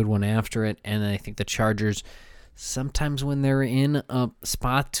have a good one after it, and I think the Chargers, sometimes when they're in a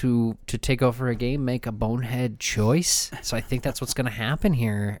spot to take over a game, make a bonehead choice. So I think that's what's going to happen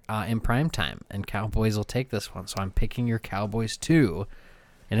here in primetime, and Cowboys will take this one. So I'm picking your Cowboys too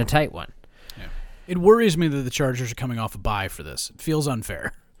in a tight one. Yeah. It worries me that the Chargers are coming off a bye for this. It feels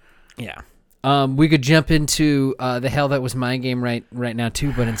unfair. Yeah. We could jump into the hell that was my game right now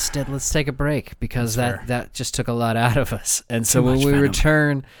too, but instead let's take a break because that just took a lot out of us. And so when we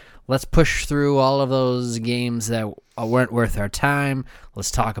return, let's push through all of those games that weren't worth our time.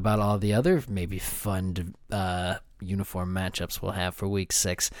 Let's talk about all the other maybe fun uniform matchups we'll have for Week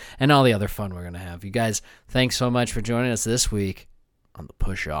 6 and all the other fun we're going to have. You guys, thanks so much for joining us this week on the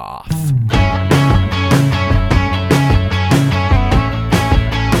Push Off.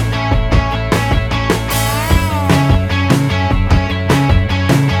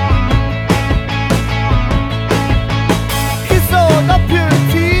 The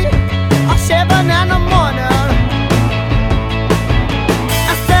purity of 7 in the morning,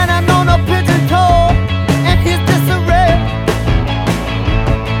 I'm standing on a pigeon toe in his disarray.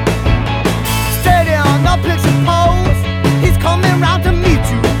 Steady on the picture pose, he's coming round to meet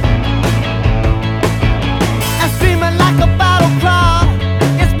you. And screaming like a battle cry,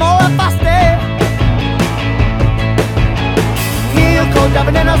 it's more if I stay. He'll go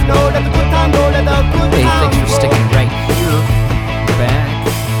driving in the snow, let the good time go, let the good Hey, time thanks for go. sticking right here. Back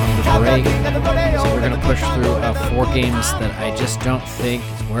from the break. So we're going to push through 4 games that I just don't think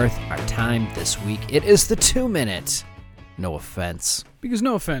is worth our time this week. It is the 2-minute. No offense. Because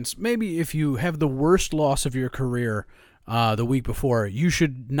no offense, maybe if you have the worst loss of your career the week before, you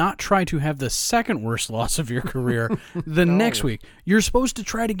should not try to have the second worst loss of your career the next week. You're supposed to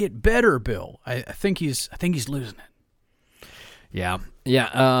try to get better, Bill. I think he's losing it. Yeah.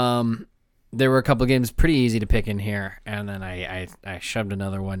 There were a couple games pretty easy to pick in here, and then I shoved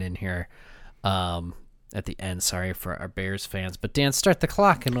another one in here at the end. Sorry for our Bears fans. But, Dan, start the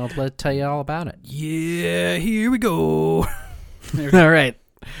clock, and I'll tell you all about it. Yeah, here we go. All right.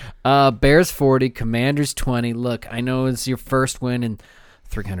 Bears 40, Commanders 20. Look, I know it's your first win in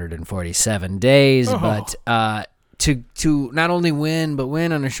 347 days, but to not only win, but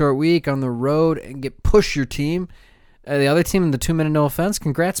win on a short week on the road and push your team, the other team in the 2-minute no offense,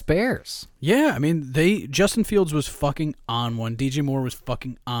 congrats Bears. Yeah, I mean, Justin Fields was fucking on one. DJ Moore was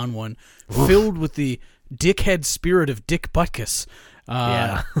fucking on one. Filled with the dickhead spirit of Dick Butkus.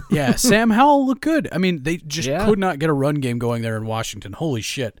 Yeah, Sam Howell looked good. I mean, they just could not get a run game going there in Washington. Holy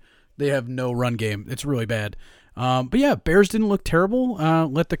shit. They have no run game. It's really bad. But yeah, Bears didn't look terrible.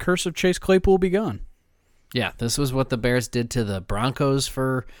 Let the curse of Chase Claypool be gone. Yeah, this was what the Bears did to the Broncos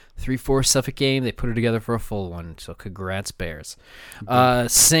for 3/4 of a game. They put it together for a full one, so congrats, Bears.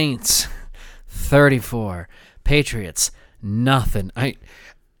 Saints, 34. Patriots, nothing. I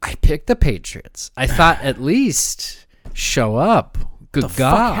picked the Patriots. I thought at least show up. Good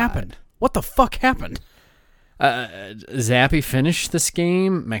God. What the fuck happened? Zappy finished this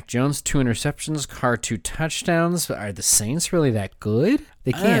game. Mac Jones, 2 interceptions. Carr, 2 touchdowns. Are the Saints really that good?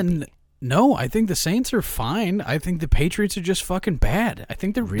 They can't be. No, I think the Saints are fine. I think the Patriots are just fucking bad. I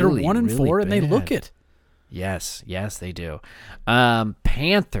think they're 1-4 and they look it. Yes, they do.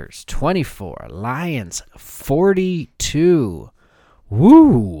 Panthers 24, Lions 42.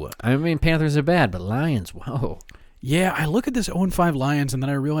 Woo! I mean, Panthers are bad, but Lions, whoa. Yeah, I look at this 0-5 Lions, and then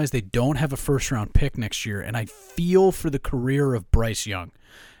I realize they don't have a first-round pick next year, and I feel for the career of Bryce Young.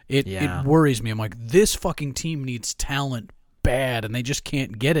 It worries me. I'm like, this fucking team needs talent bad, and they just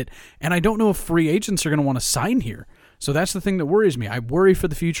can't get it. And I don't know if free agents are going to want to sign here. So that's the thing that worries me. I worry for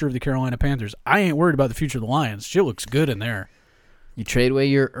the future of the Carolina Panthers. I ain't worried about the future of the Lions. Shit looks good in there. You trade away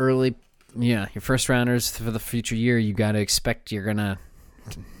your your first rounders for the future year. You got to expect you're gonna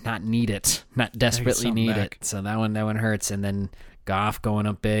not need it, not desperately need it. So that one hurts. And then Goff going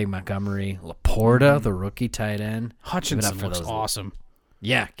up big, Montgomery, Laporta, the rookie tight end. Hutchinson looks awesome.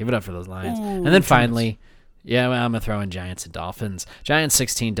 Yeah, give it up for those Lions. Ooh, and then finally, I'm going to throw in Giants and Dolphins. Giants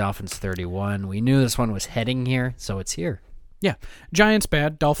 16, Dolphins 31. We knew this one was heading here, so it's here. Yeah. Giants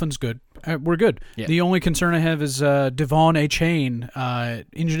bad, Dolphins good. We're good. Yeah. The only concern I have is Devon Achane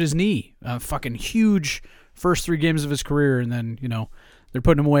injured his knee. Fucking huge first 3 games of his career, and then, they're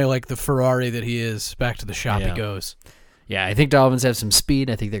putting him away like the Ferrari that he is. Back to the shop he goes. Yeah, I think Dolphins have some speed.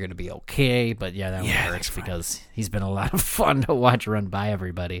 I think they're going to be okay, but that one hurts because he's been a lot of fun to watch run by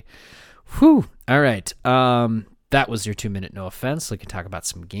everybody. Whew. All right. That was your 2-minute no offense. We can talk about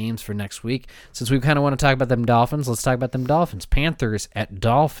some games for next week. Since we kind of want to talk about them Dolphins, let's talk about them Dolphins. Panthers at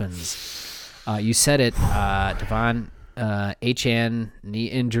Dolphins. You said it, Devon Achane, knee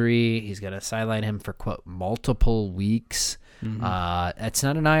injury. He's going to sideline him for, quote, multiple weeks. That's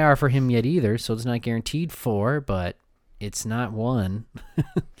not an IR for him yet either, so it's not guaranteed 4, but it's not 1.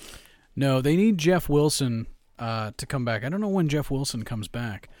 No, they need Jeff Wilson to come back. I don't know when Jeff Wilson comes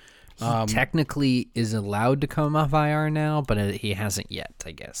back. He technically is allowed to come off IR now, but he hasn't yet,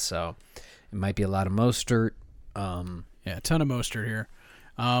 I guess. So it might be a lot of Mostert. A ton of Mostert here.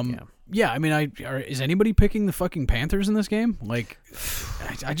 I mean, is anybody picking the fucking Panthers in this game? Like,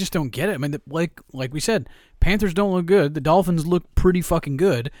 I just don't get it. I mean, like we said, Panthers don't look good. The Dolphins look pretty fucking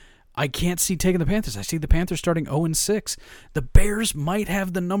good. I can't see taking the Panthers. I see the Panthers starting 0-6. The Bears might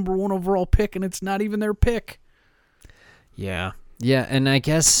have the number 1 overall pick, and it's not even their pick. Yeah, and I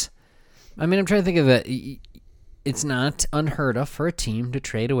guess, I'm trying to think of it. It's not unheard of for a team to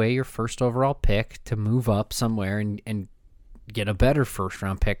trade away your first overall pick to move up somewhere and get a better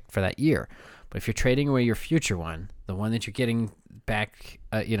first-round pick for that year. But if you're trading away your future one, the one that you're getting back,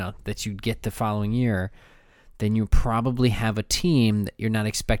 that you get the following year, then you probably have a team that you're not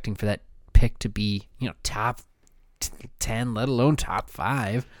expecting for that pick to be, top 10, let alone top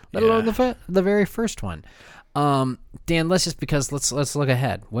 5, let alone the very first one. Dan, let's look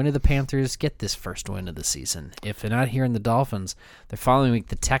ahead. When do the Panthers get this first win of the season? If they're not here in the Dolphins, the following week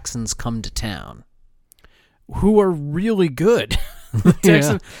the Texans come to town, who are really good.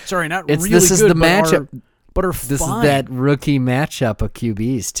 Texans, sorry, not really good. This is the matchup. But are this fine. is that rookie matchup of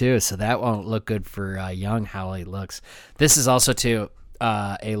QBs too, so that won't look good for Young how he looks. This is also too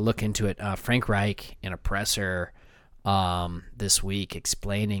a look into it. Frank Reich in a presser this week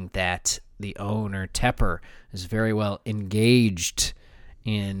explaining that the owner Tepper is very well engaged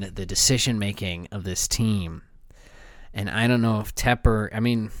in the decision making of this team, and I don't know if Tepper.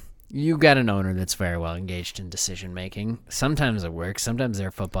 You got an owner that's very well engaged in decision making. Sometimes it works. Sometimes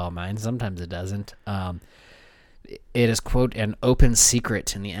they're football minds. Sometimes it doesn't. It is, quote, an open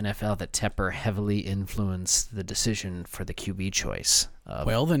secret in the NFL that Tepper heavily influenced the decision for the QB choice of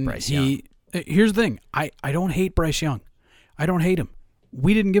Bryce Young. Here's the thing. I don't hate Bryce Young. I don't hate him.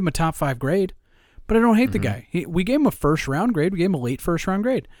 We didn't give him a top 5 grade, but I don't hate the guy. We gave him a first-round grade. We gave him a late first-round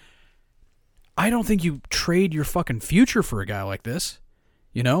grade. I don't think you trade your fucking future for a guy like this.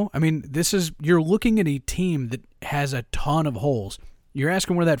 You're looking at a team that has a ton of holes. You're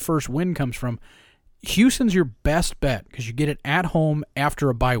asking where that first win comes from. Houston's your best bet because you get it at home after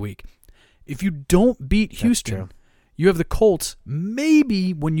a bye week. If you don't beat Houston, you have the Colts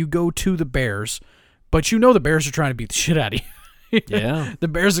maybe when you go to the Bears, but the Bears are trying to beat the shit out of you. Yeah. The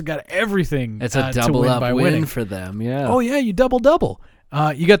Bears have got everything It's a double-up win for them, yeah. Oh, yeah, you double-double.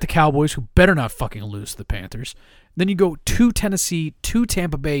 You got the Cowboys, who better not fucking lose to the Panthers. Then you go to Tennessee, to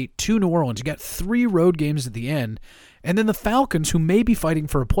Tampa Bay, to New Orleans. You got 3 road games at the end. And then the Falcons, who may be fighting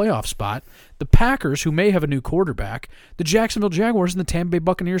for a playoff spot. The Packers, who may have a new quarterback. The Jacksonville Jaguars and the Tampa Bay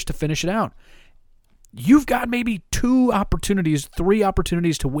Buccaneers to finish it out. You've got maybe 3 opportunities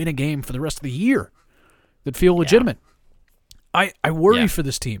to win a game for the rest of the year that feel legitimate. I worry for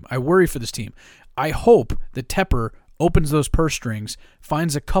this team. I hope that Tepper opens those purse strings,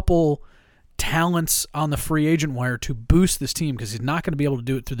 finds a couple talents on the free agent wire to boost this team because he's not going to be able to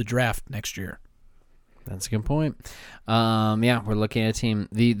do it through the draft next year. That's a good point. We're looking at a team,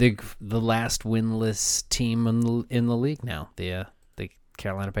 the last winless team in the league now, the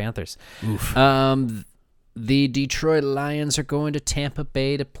Carolina Panthers. Oof. The Detroit Lions are going to Tampa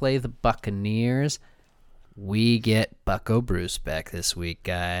Bay to play the Buccaneers. we get Bucko Bruce back this week,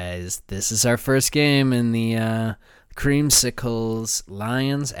 guys. This is our first game in the Creamsicles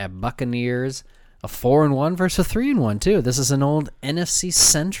Lions at Buccaneers. A 4-1 versus a 3-1 too. This is an old NFC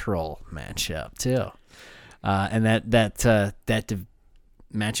Central matchup too, and that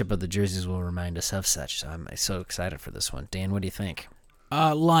matchup of the jerseys will remind us of such. So I'm so excited for this one. Dan, what do you think?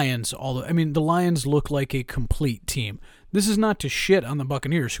 Lions. The Lions look like a complete team. This is not to shit on the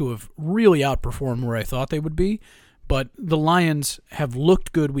Buccaneers, who have really outperformed where I thought they would be, but the Lions have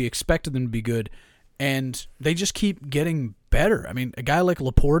looked good. We expected them to be good, and they just keep getting better. I mean, a guy like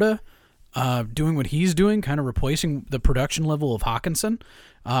Laporta. Doing what he's doing, kind of replacing the production level of Hawkinson.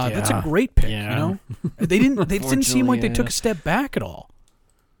 That's a great pick. Yeah. You know, they didn't seem like they took a step back at all.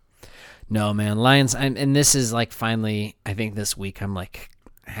 No, man, Lions, and this is like finally. I think this week I'm like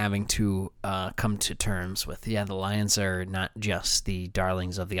having to come to terms with. Yeah, the Lions are not just the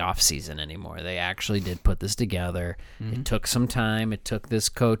darlings of the offseason anymore. They actually did put this together. It took some time. It took this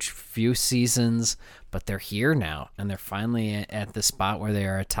coach a few seasons. But they're here now, and they're finally at the spot where they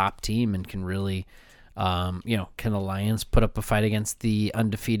are a top team and can really, can the Lions put up a fight against the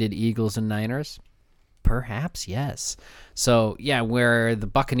undefeated Eagles and Niners? Perhaps, yes. So, yeah, where the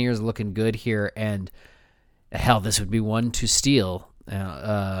Buccaneers are looking good here, and hell, this would be one to steal.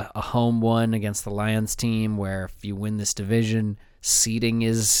 A home one against the Lions team where if you win this division, seeding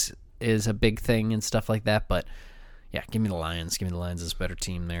is a big thing and stuff like that, but... yeah, give me the Lions. Give me the Lions as a better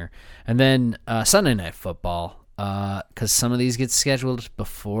team there. And then Sunday Night Football, because some of these get scheduled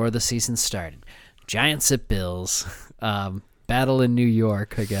before the season started. Giants at Bills. Battle in New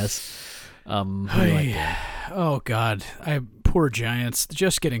York, I guess. Who do you like there? Oh, God. Poor Giants.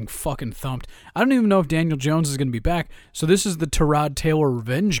 Just getting fucking thumped. I don't even know if Daniel Jones is going to be back. So this is the Tyrod Taylor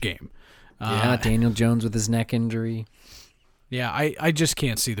revenge game. Yeah, Daniel Jones with his neck injury. Yeah, I just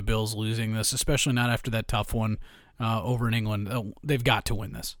can't see the Bills losing this, especially not after that tough one. Over in England. They've got to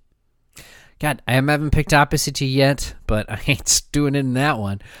win this. God, I haven't picked opposite to you yet, but I ain't doing it in that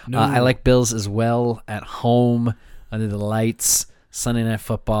one. No. I like Bills as well at home, under the lights, Sunday Night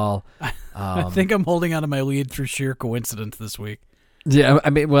Football. I think I'm holding on to my lead through sheer coincidence this week. Yeah, I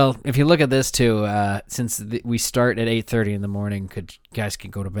mean, well, if you look at this too, since we start at 8:30 in the morning, guys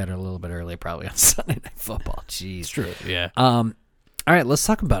could go to bed a little bit early probably on Sunday Night Football. Jeez. It's true, yeah. All right, let's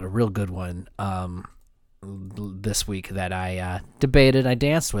talk about a real good one. This week that I debated, I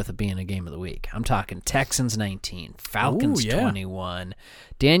danced with it being a game of the week. I'm talking Texans 19, Falcons 21.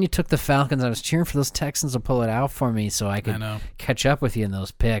 Dan, you took the Falcons. I was cheering for those Texans to pull it out for me so I could catch up with you in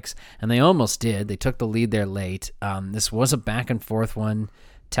those picks, and they almost did. They took the lead there late. This was a back and forth one.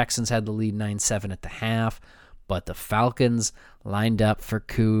 Texans had the lead 9-7 at the half, but the Falcons lined up for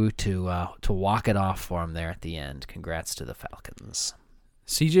Koo to walk it off for them there at the end. Congrats to the Falcons.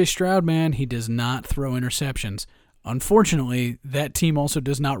 C.J. Stroud, man, he does not throw interceptions. Unfortunately, that team also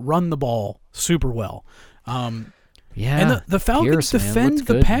does not run the ball super well. And the Falcons defend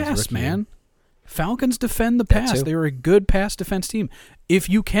the pass, man. Falcons defend the pass. They are a good pass defense team. If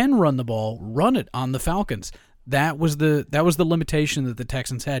you can run the ball, run it on the Falcons. That was the limitation that the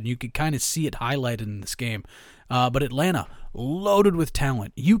Texans had, and you could kind of see it highlighted in this game. But Atlanta, loaded with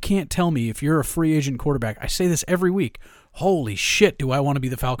talent. You can't tell me if you're a free agent quarterback. I say this every week. Holy shit, do I want to be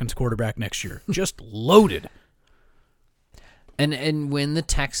the Falcons quarterback next year? Just loaded. And when the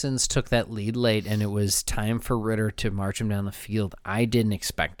Texans took that lead late and it was time for Ritter to march him down the field, I didn't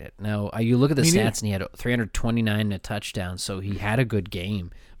expect it. Now, you look at the stats, and he had 329 and a touchdown, so he had a good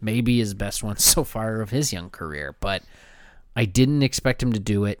game. Maybe his best one so far of his young career, but I didn't expect him to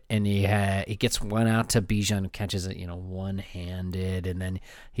do it, and he gets one out to Bijan, who catches it, one-handed, and then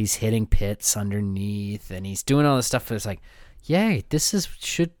he's hitting Pitts underneath, and he's doing all this stuff. It's like, yay,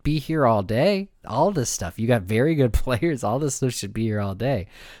 should be here all day. All this stuff. You got very good players. All this stuff should be here all day.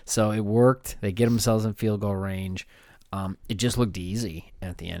 So it worked. They get themselves in field goal range. It just looked easy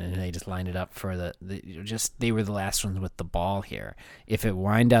at the end, and they just lined it up for they were the last ones with the ball here. If it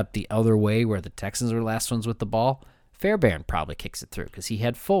wind up the other way where the Texans were the last ones with the ball, Fairbairn probably kicks it through because he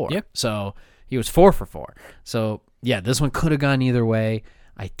had 4. Yep. So he was 4 for 4. So, yeah, this one could have gone either way.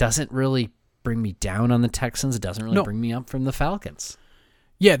 It doesn't really bring me down on the Texans. It doesn't really bring me up from the Falcons.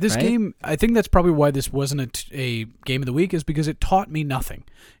 Yeah, this game, I think that's probably why this wasn't a game of the week, is because it taught me nothing.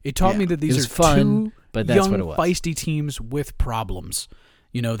 It taught me that these are fun, but that's young, what it was. feisty teams with problems.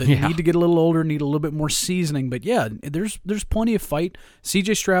 That need to get a little older, need a little bit more seasoning. But yeah, there's plenty of fight.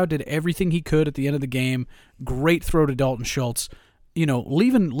 C.J. Stroud did everything he could at the end of the game. Great throw to Dalton Schultz.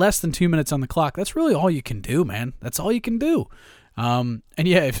 Leaving less than 2 minutes on the clock, that's really all you can do, man. That's all you can do. And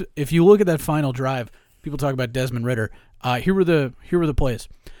yeah, if you look at that final drive, people talk about Desmond Ridder. Here were the plays.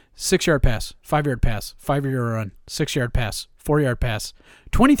 6-yard pass, 5-yard pass, 5-yard run, 6-yard pass, 4-yard pass,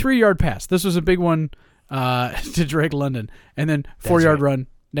 23-yard pass. This was a big one to Drake London. And then 4-yard run,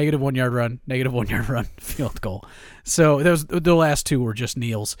 negative 1-yard run, negative 1-yard run, field goal. So those the last two were just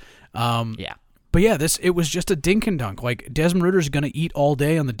kneels. Yeah. But yeah, it was just a dink and dunk. Like, Desmond Ritter's going to eat all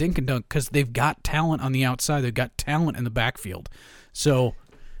day on the dink and dunk because they've got talent on the outside. They've got talent in the backfield. So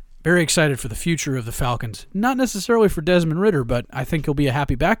very excited for the future of the Falcons. Not necessarily for Desmond Ridder, but I think he'll be a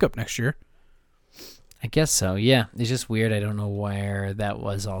happy backup next year. I guess so, yeah. It's just weird. I don't know where that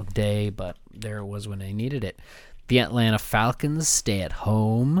was all day, but there it was when I needed it. The Atlanta Falcons stay at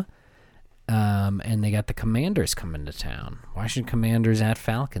home, and they got the Commanders coming to town. Washington Commanders at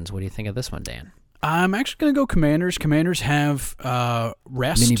Falcons. What do you think of this one, Dan? I'm actually going to go Commanders. Commanders have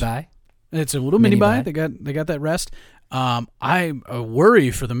rest. Mini bye? It's a little mini bye. They got that rest. I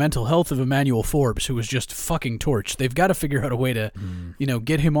worry for the mental health of Emmanuel Forbes, who was just fucking torched. They've got to figure out a way to,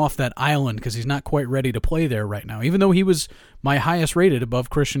 get him off that island because he's not quite ready to play there right now. Even though he was my highest rated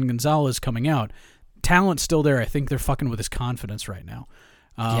above Christian Gonzalez coming out, talent's still there. I think they're fucking with his confidence right now.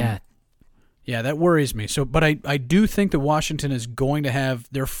 Yeah, that worries me. So, but I do think that Washington is going to have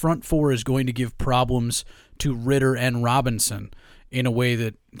their front four is going to give problems to Ridder and Robinson in a way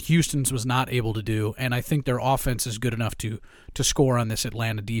that Houston's was not able to do, and I think their offense is good enough to score on this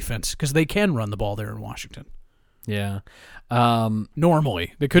Atlanta defense because they can run the ball there in Washington. Yeah.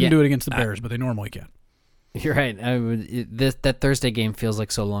 Normally. They couldn't do it against the Bears, but they normally can. You're right. That Thursday game feels like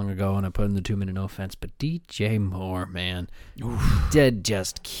so long ago, and I put in the 2-minute offense. But DJ Moore, man, did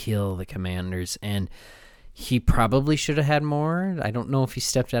just kill the Commanders, and he probably should have had more. I don't know if he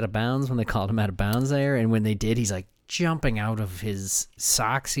stepped out of bounds when they called him out of bounds there, and when they did, he's like jumping out of his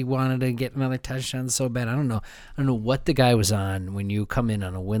socks. He wanted to get another touchdown so bad. I don't know what the guy was on when you come in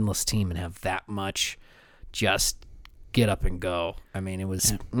on a winless team and have that much just get up and go. I mean, it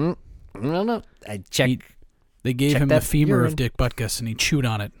was. I don't know. They gave him the femur of Dick Butkus, and he chewed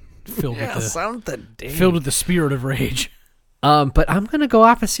on it, filled with the spirit of rage. But I'm gonna go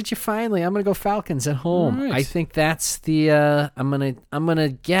opposite you. Finally, I'm gonna go Falcons at home. Right. I think that's the. I'm gonna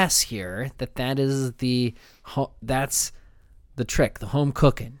guess here that is the. That's the trick. The home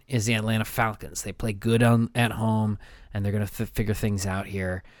cooking is the Atlanta Falcons. They play good at home, and they're gonna figure things out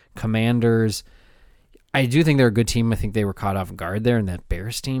here. Commanders. I do think they're a good team. I think they were caught off guard there in that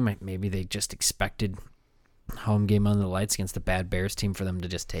Bears team. Maybe they just expected home game under the lights against the bad Bears team for them to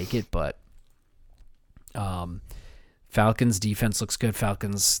just take it. But Falcons defense looks good.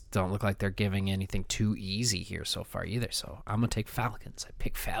 Falcons don't look like they're giving anything too easy here so far either. So I'm going to take Falcons. I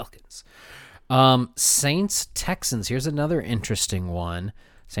pick Falcons. Saints, Texans. Here's another interesting one.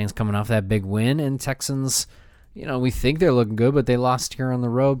 Saints coming off that big win, and Texans, we think they're looking good, but they lost here on the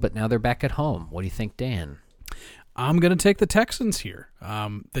road, but now they're back at home. What do you think, Dan? I'm going to take the Texans here.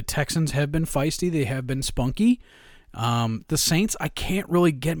 The Texans have been feisty. They have been spunky. The Saints, I can't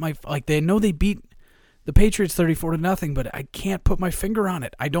really get they know they beat the Patriots 34-0, but I can't put my finger on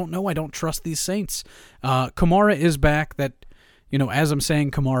it. I don't know. I don't trust these Saints. Kamara is back. That, as I'm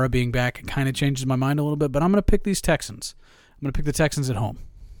saying, Kamara being back, it kind of changes my mind a little bit, but I'm going to pick these Texans. I'm going to pick the Texans at home.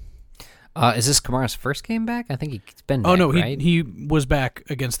 Is this Kamara's first game back? I think he's been back, Oh, no, right? he was back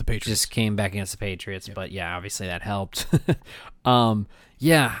against the Patriots. Just came back against the Patriots, but yeah, obviously that helped.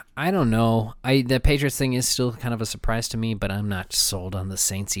 Yeah, I don't know. The Patriots thing is still kind of a surprise to me, but I'm not sold on the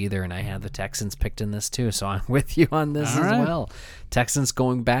Saints either, and I have the Texans picked in this too, so I'm with you on this as well. Texans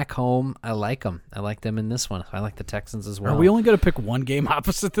going back home, I like them. I like them in this one. I like the Texans as well. Are we only going to pick one game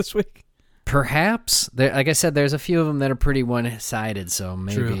opposite this week? Perhaps. Like I said, there's a few of them that are pretty one-sided, so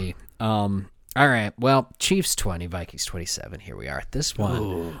maybe. True. All right. Well, Chiefs 20, Vikings 27. Here we are at this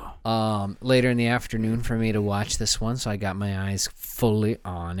one. Later in the afternoon for me to watch this one, so I got my eyes fully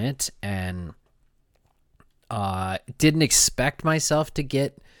on it, and didn't expect myself to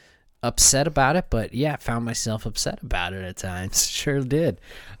get upset about it, but yeah, found myself upset about it at times. Sure did.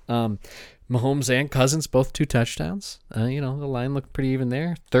 Mahomes and Cousins, both 2 touchdowns. The line looked pretty even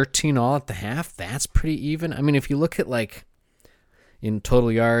there. 13 all at the half. That's pretty even. I mean, if you look at in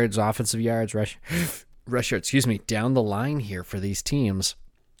total yards, offensive yards, rush yards, down the line here for these teams,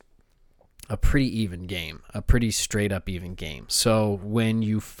 a pretty even game, a pretty straight up even game. So when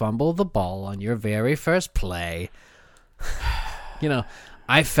you fumble the ball on your very first play,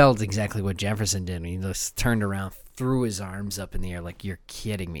 I felt exactly what Jefferson did. He just turned around, threw his arms up in the air like, you're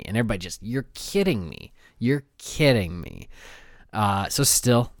kidding me. And everybody just, you're kidding me. You're kidding me. So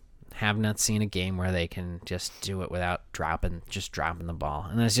still, have not seen a game where they can just do it without dropping the ball.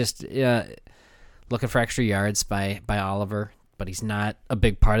 And it's just looking for extra yards by Oliver, but he's not a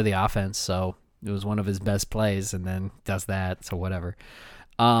big part of the offense, so it was one of his best plays, and then does that, so whatever.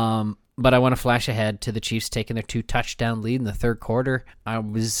 But I want to flash ahead to the Chiefs taking their 2-touchdown lead in the third quarter. I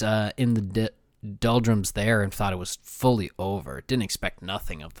was in the doldrums there and thought it was fully over. Didn't expect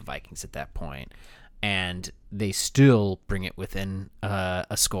nothing of the Vikings at that point. And they still bring it within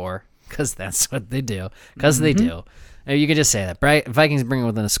a score because that's what they do. Because they do. You can just say that. Vikings bring it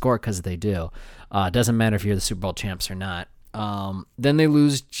within a score because they do. Doesn't matter if you're the Super Bowl champs or not. Then they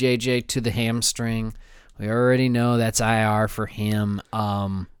lose JJ to the hamstring. We already know that's IR for him.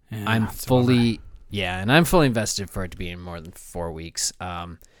 I'm fully invested for it to be in more than 4 weeks.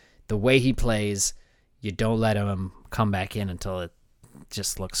 The way he plays, you don't let him come back in until it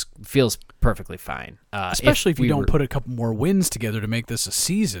just feels perfectly fine. Especially if you don't put a couple more wins together to make this a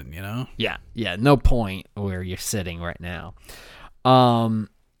season, you know? Yeah, no point where you're sitting right now.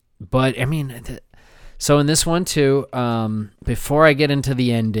 But, I mean, so in this one, too, before I get into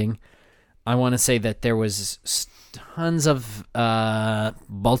the ending, I want to say that there was tons of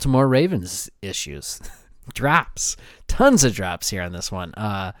Baltimore Ravens issues. Drops. Tons of drops here on this one.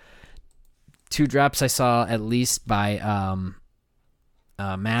 2 drops I saw at least by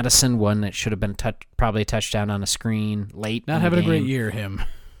Madison, one that should have been probably a touchdown on a screen late. Not having a great year, him.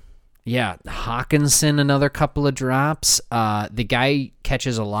 Yeah, Hawkinson, another couple of drops. The guy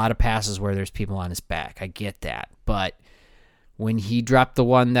catches a lot of passes where there's people on his back. I get that. But when he dropped the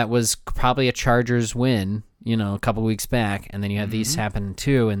one that was probably a Chargers win, a couple weeks back, and then you have these happen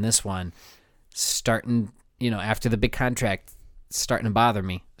too, and this one starting, after the big contract, starting to bother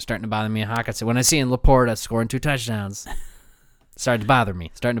me Hawkinson. When I see Laporta scoring 2 touchdowns, starting to bother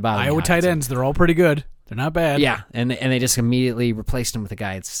me. Iowa tight ends, they're all pretty good. They're not bad. Yeah, and they just immediately replaced him with a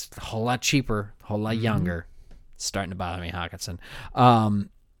guy that's a whole lot cheaper, a whole lot younger. Starting to bother me, Hawkinson.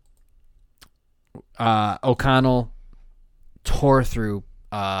 O'Connell tore through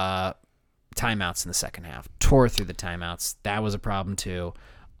timeouts in the second half. Tore through the timeouts. That was a problem too.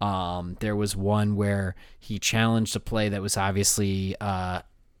 There was one where he challenged a play that was obviously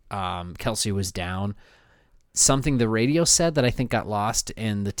Kelsey was down. Something the radio said that I think got lost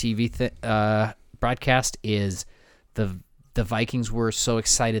in the TV broadcast is the Vikings were so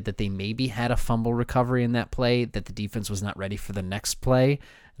excited that they maybe had a fumble recovery in that play that the defense was not ready for the next play.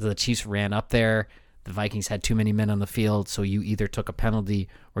 The Chiefs ran up there. The Vikings had too many men on the field, so you either took a penalty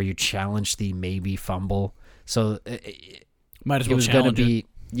or you challenged the maybe fumble. So might as well challenge it.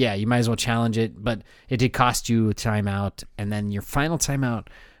 Yeah, you might as well challenge it, but it did cost you a timeout, and then your final timeout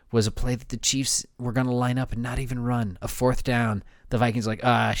was a play that the Chiefs were going to line up and not even run. A 4th down. The Vikings were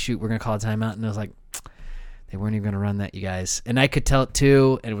like, shoot, we're going to call a timeout. And I was like, they weren't even going to run that, you guys. And I could tell it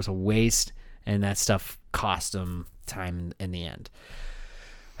too, and it was a waste, and that stuff cost them time in the end.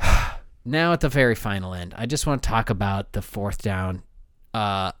 Now at the very final end, I just want to talk about the 4th down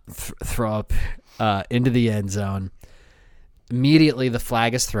throw up into the end zone. Immediately, the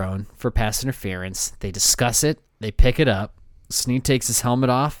flag is thrown for pass interference. They discuss it. They pick it up. Snead takes his helmet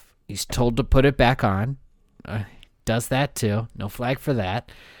off. He's told to put it back on. Does that too. No flag for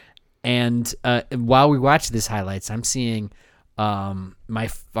that. And while we watch these highlights, I'm seeing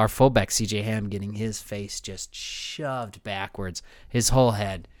our fullback, CJ Ham, getting his face just shoved backwards. His whole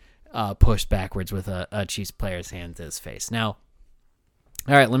head pushed backwards with a Chiefs player's hand to his face. Now,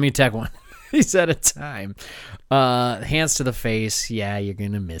 all right, let me take one. He's at a time. Hands to the face. Yeah, you're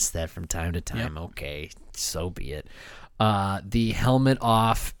going to miss that from time to time. Yep. Okay, so be it. The helmet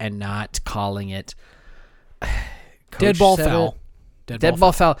off and not calling it. Dead ball foul. Dead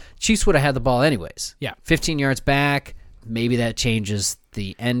ball foul. Chiefs would have had the ball anyways. Yeah. 15 yards back. Maybe that changes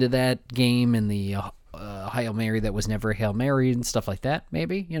the end of that game and the Hail Mary that was never a Hail Mary and stuff like that.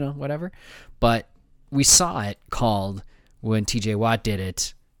 Maybe, whatever. But we saw it called when TJ Watt did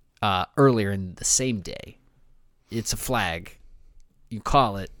it earlier in the same day. It's a flag. You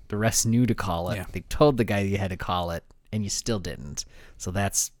call it. The refs knew to call it. Yeah. They told the guy you had to call it, and you still didn't. So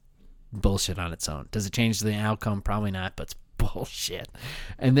that's bullshit on its own. Does it change the outcome? Probably not, but it's bullshit.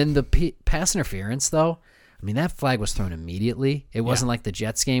 And then the pass interference, though, I mean, that flag was thrown immediately. It wasn't like the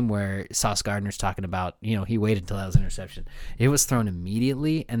Jets game where Sauce Gardner's talking about, he waited until that was an interception. It was thrown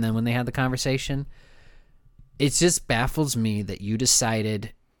immediately, and then when they had the conversation, it just baffles me that you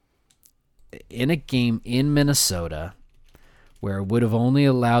decided in a game in Minnesota where it would have only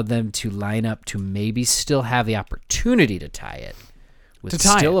allowed them to line up to maybe still have the opportunity to tie it.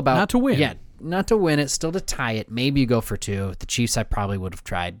 Not to win. Yeah, not to win it, still to tie it. Maybe you go for 2. The Chiefs, I probably would have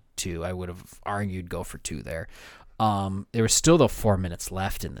tried 2. I would have argued go for 2 there. There was still 4 minutes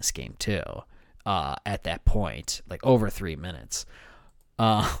left in this game too. At that point, like over 3 minutes,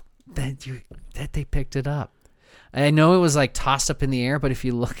 that they picked it up. I know it was like tossed up in the air, but if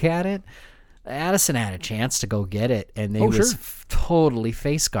you look at it, Addison had a chance to go get it, and they Oh, was sure. totally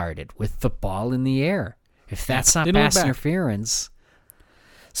face guarded with the ball in the air. If that's not didn't look pass back. interference.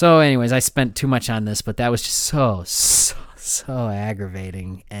 So, anyways, I spent too much on this, but that was just so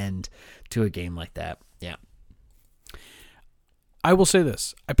aggravating end to a game like that. Yeah. I will say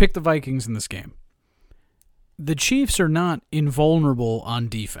this. I picked the Vikings in this game. The Chiefs are not invulnerable on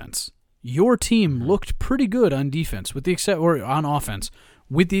defense. Your team looked pretty good on defense, or on offense,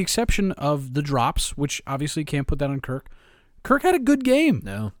 with the exception of the drops, which obviously can't put that on Kirk. Kirk had a good game.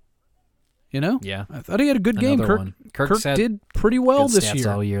 No. You know? Yeah. I thought he had a good game. Another Kirk, one. Kirk Kirk's had did pretty well Good this stats year.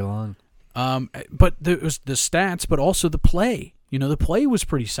 all year long. But there was the stats, but also the play. You know, the play was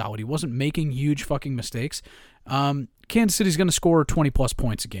pretty solid. He wasn't making huge fucking mistakes. Kansas City's going to score 20-plus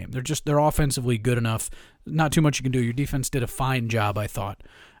points a game. They're offensively good enough. Not too much you can do. Your defense did a fine job, I thought.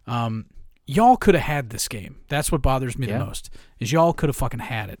 Y'all could have had this game. That's what bothers me the most, is y'all could have fucking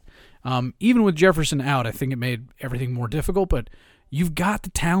had it. Even with Jefferson out, I think it made everything more difficult, but you've got the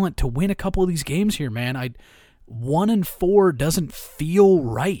talent to win a couple of these games here, man. 1-4 doesn't feel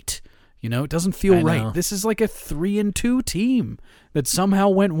right. You know, it doesn't feel I right. know. This is like a 3-2 team that somehow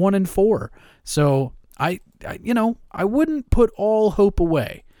went 1-4. So I wouldn't put all hope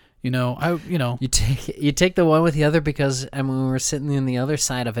away. You You take the one with the other because we were sitting on the other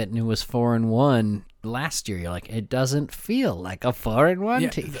side of it and it was 4-1 last year. You're like, it doesn't feel like a 4-1 Yeah,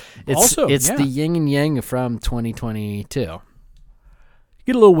 team. it's The yin and yang from 2022.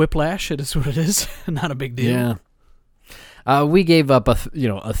 get a little whiplash. It is what it is. Not a big deal. Yeah. We gave up a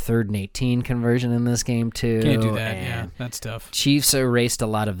 3rd and 18 conversion in this game too. Can't do that. and Yeah, that's tough. Chiefs erased a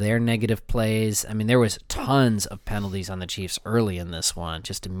lot of their negative plays. I mean, there was tons of penalties on the Chiefs early in this one,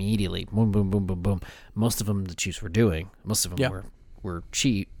 just immediately. Boom, boom, boom, boom, boom. Most of them the Chiefs were doing. Most of them were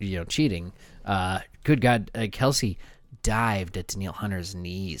cheating. Good God, Kelsey dived at Danielle Hunter's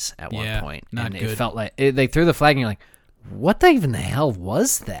knees at one point. not and good. It felt like they threw the flag and you're like, what even the hell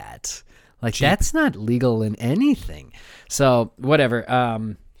was that? Like, that's not legal in anything. So, whatever.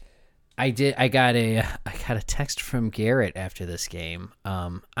 I got a text from Garrett after this game. I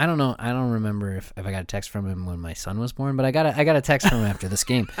don't know. I don't remember if I got a text from him when my son was born, but I got a text from him after this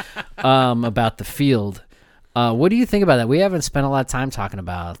game about the field. What do you think about that? We haven't spent a lot of time talking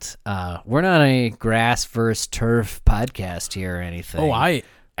about. We're not a grass versus turf podcast here or anything. Oh, I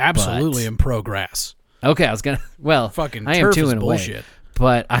absolutely am pro grass. Okay, I was gonna. Well, Fucking I am turf too is in a way. bullshit.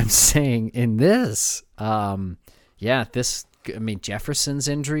 But I'm saying in this, Jefferson's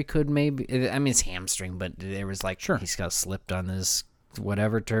injury could maybe. It's hamstring, but there was he's got slipped on this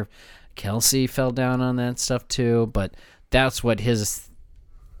whatever turf. Kelsey fell down on that stuff too, but that's what his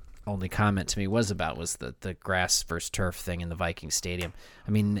only comment to me was about, was the grass versus turf thing in the Vikings stadium.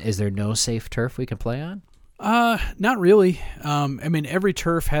 I mean, is there no safe turf we can play on? Not really. Every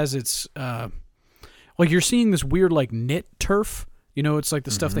turf has its you're seeing this weird knit turf. You know, it's like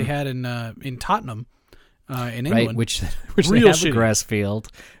the stuff they had in Tottenham, in England, Right, which real they have shitty. a grass field,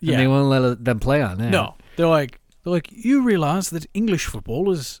 Yeah. and they won't let them play on that. No, they're like you realize that English football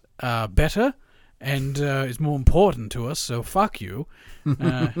is better and is more important to us. So fuck you.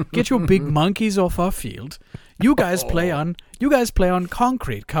 Get your big monkeys off our field. You guys play on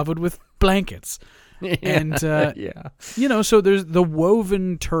concrete covered with blankets. And so there's the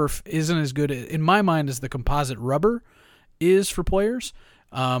woven turf isn't as good in my mind as the composite rubber is for players.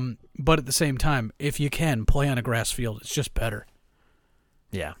 But at the same time, if you can play on a grass field, it's just better.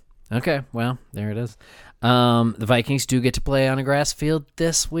 Yeah. Okay. Well, there it is. The Vikings do get to play on a grass field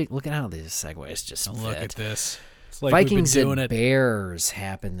this week. Look at how these segues just Look fit. at this. It's like Vikings we've been doing and it. Bears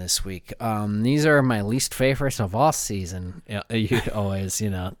happen this week. These are my least favorites of all season. You always,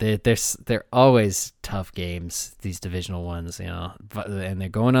 they're always tough games. These divisional ones, and they're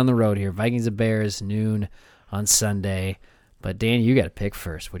going on the road here. Vikings and Bears noon on Sunday. But Dan, you got to pick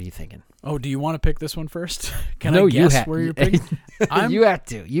first. What are you thinking? Oh, do you want to pick this one first? Can No, I you guess have- where you're picking? You have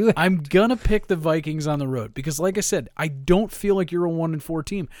to. I'm gonna pick the Vikings on the road because, like I said, I don't feel like you're a 1-4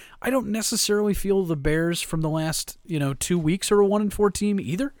 team. I don't necessarily feel the Bears from the last 2 weeks are a 1-4 team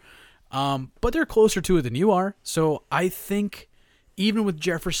either. But they're closer to it than you are. So I think even with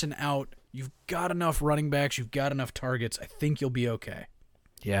Jefferson out, you've got enough running backs, you've got enough targets. I think you'll be okay.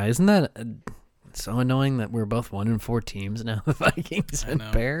 Yeah, isn't that so annoying that we're both 1-4 teams now, the Vikings and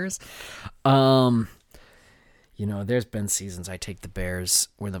know. Bears? There's been seasons I take the Bears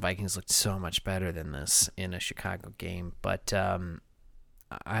when the Vikings looked so much better than this in a Chicago game. But, the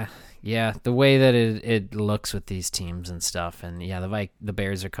way that it looks with these teams and stuff, and the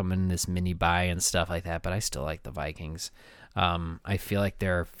Bears are coming in this mini bye and stuff like that, but I still like the Vikings. I feel like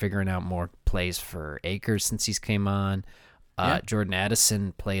they're figuring out more plays for Akers since he's came on. Jordan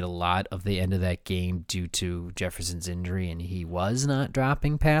Addison played a lot of the end of that game due to Jefferson's injury, and he was not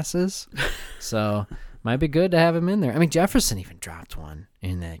dropping passes. So might be good to have him in there. I mean, Jefferson even dropped one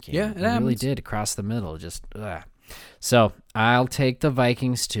in that game. Yeah, it he really happens. did across the middle. Just So I'll take the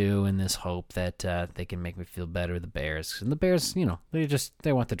Vikings too in this hope that they can make me feel better. The Bears, and the Bears,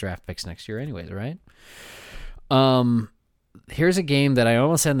 they want the draft picks next year, anyways, right? Here's a game that I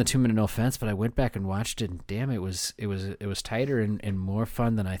almost had in the 2-minute no offense, but I went back and watched it, and damn, it was tighter and more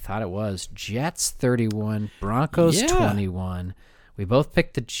fun than I thought it was. Jets 31, Broncos 21. We both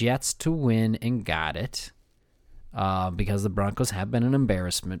picked the Jets to win and got it because the Broncos have been an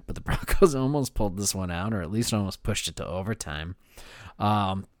embarrassment, but the Broncos almost pulled this one out, or at least almost pushed it to overtime.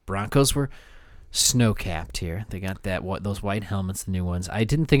 Broncos were snow-capped here. They got those white helmets, the new ones. I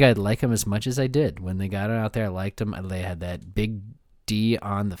didn't think I'd like them as much as I did. When they got it out there, I liked them. They had that big D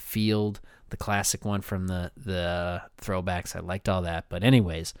on the field, the classic one from the throwbacks. I liked all that. But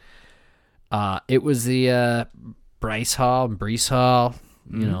anyways, it was the Breece Hall,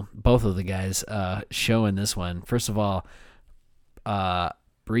 both of the guys showing this one. First of all,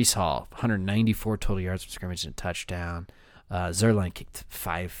 Breece Hall, 194 total yards from scrimmage and a touchdown. Zerline kicked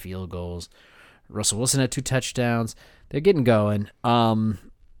 5 field goals. Russell Wilson had 2 touchdowns. They're getting going. The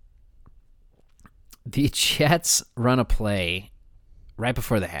Jets run a play right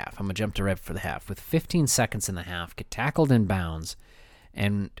before the half. I'm going to jump to right before the half. With 15 seconds in the half, get tackled in bounds.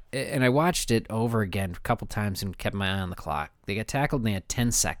 And I watched it over again a couple times and kept my eye on the clock. They got tackled and they had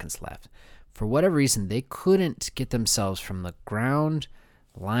 10 seconds left. For whatever reason, they couldn't get themselves from the ground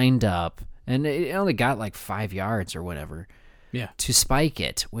lined up. And it only got like 5 yards or whatever. Yeah. To spike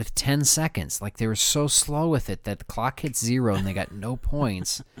it with 10 seconds. Like, they were so slow with it that the clock hit 0 and they got no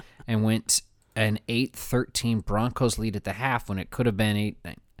points and went an 8-13 Broncos lead at the half when it could have been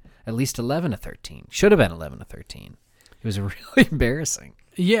at least 11-13. Should have been 11-13. It was really embarrassing.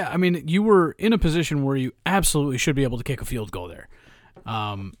 Yeah, I mean, you were in a position where you absolutely should be able to kick a field goal there,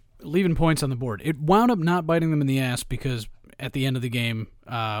 leaving points on the board. It wound up not biting them in the ass because at the end of the game,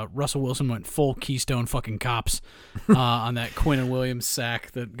 Russell Wilson went full Keystone fucking Cops on that Quinnen Williams sack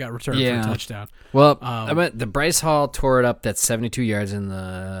that got returned for a touchdown. Well, I mean, the Breece Hall tore it up. That's 72 yards in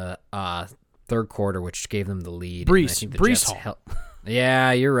the third quarter, which gave them the lead. Breece Hall.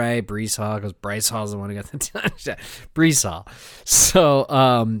 Yeah, you're right, Breece Hall, because Breece Hall's the one who got the touchdown. Breece Hall. So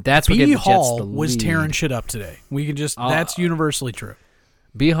that's what gave the Jets the lead. Was tearing shit up today. We can just that's universally true.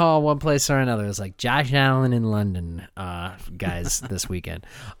 B Hall, one place or another. It was like Josh Allen in London, guys, this weekend.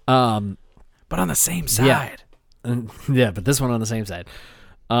 But on the same side. Yeah, but this one on the same side.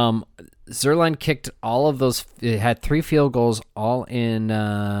 Zerline kicked all of those. It had 3 field goals all in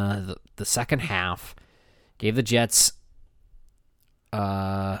the second half. Gave the Jets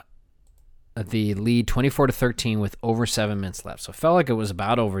the lead 24-13 with over 7 minutes left. So it felt like it was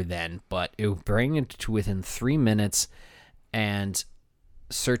about over then, but it would bring it to within 3 minutes. And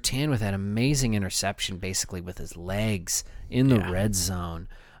Surtain with that amazing interception, basically with his legs in the red zone.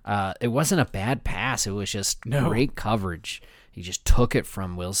 It wasn't a bad pass. It was just great coverage. He just took it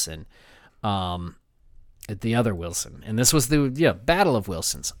from Wilson, the other Wilson. And this was the battle of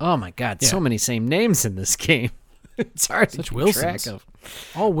Wilsons. Oh, my God. So many same names in this game. It's hard to keep track of.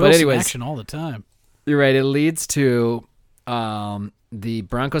 All Wilson action all the time. You're right. It leads to the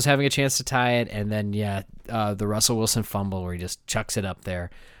Broncos having a chance to tie it, and then, the Russell Wilson fumble where he just chucks it up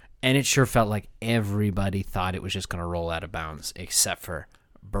there. And it sure felt like everybody thought it was just going to roll out of bounds, except for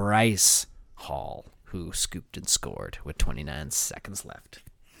Breece Hall, who scooped and scored with 29 seconds left.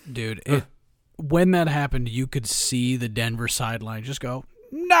 Dude, when that happened, you could see the Denver sideline just go,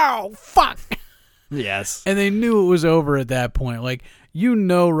 no, fuck. Yes. And they knew it was over at that point. Like,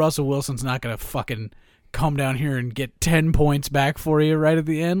 Russell Wilson's not going to fucking come down here and get 10 points back for you right at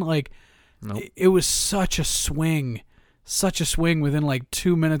the end. Like, nope. It was such a swing within like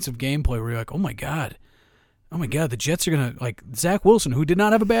 2 minutes of gameplay where you're like, oh my God, the Jets are going to, like, Zach Wilson, who did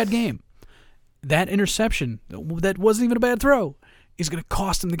not have a bad game, that interception, that wasn't even a bad throw, is going to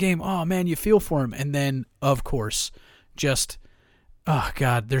cost him the game. Oh, man, you feel for him. And then, of course, just... oh,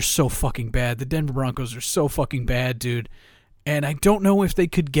 God, they're so fucking bad. The Denver Broncos are so fucking bad, dude. And I don't know if they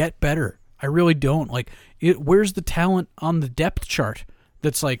could get better. I really don't. Like, where's the talent on the depth chart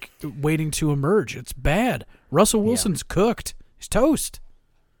that's, like, waiting to emerge? It's bad. Russell Wilson's cooked. He's toast.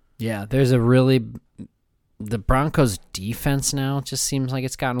 Yeah, there's the Broncos' defense now just seems like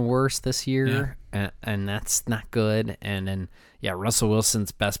it's gotten worse this year, and that's not good. And then, Russell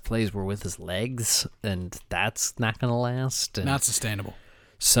Wilson's best plays were with his legs, and that's not going to last. And not sustainable.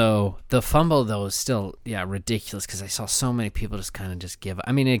 So the fumble, though, is still, ridiculous because I saw so many people just kind of just give up.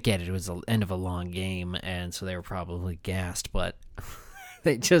 I mean, I get it. It was the end of a long game, and so they were probably gassed, but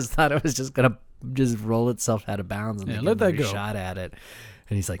they just thought it was just going to just roll itself out of bounds. And Yeah, they let give him that a go. shot at it.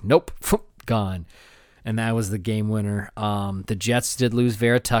 And he's like, nope, gone. And that was the game winner. The Jets did lose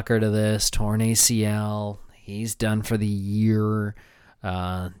Vera Tucker to this, torn ACL. He's done for the year.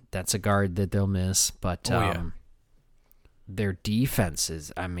 That's a guard that they'll miss, but their defense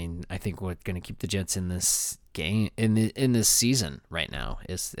is, I think what's going to keep the Jets in this game, in this season right now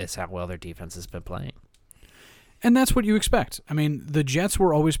is how well their defense has been playing. And that's what you expect. I mean, the Jets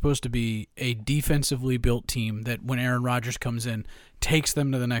were always supposed to be a defensively built team that when Aaron Rodgers comes in, takes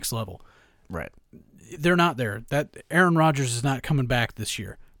them to the next level. Right. They're not there. That Aaron Rodgers is not coming back this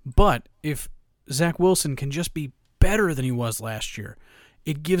year. But if Zach Wilson can just be better than he was last year,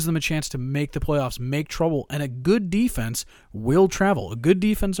 it gives them a chance to make the playoffs, make trouble, and a good defense will travel. A good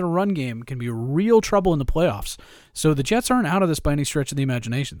defense in a run game can be real trouble in the playoffs. So the Jets aren't out of this by any stretch of the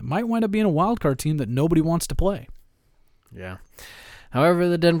imagination. They might wind up being a wild card team that nobody wants to play. Yeah. However,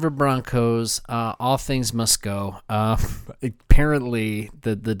 the Denver Broncos, all things must go. Apparently,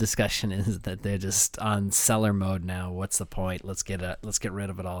 the discussion is that they're just on seller mode now. What's the point? Let's get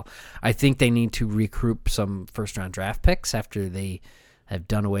rid of it all. I think they need to recoup some first-round draft picks after they have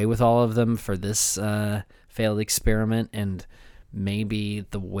done away with all of them for this failed experiment, and maybe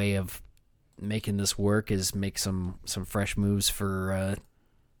the way of making this work is make some fresh moves for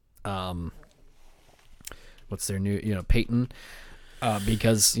what's their new Peyton.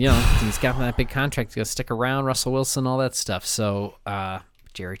 Because, he's got that big contract. He's going to stick around, Russell Wilson, all that stuff. So,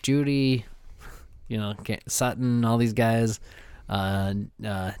 Jerry Jeudy, Sutton, all these guys, Williams,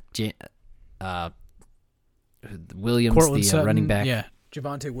 Cortland the Sutton, running back. Yeah,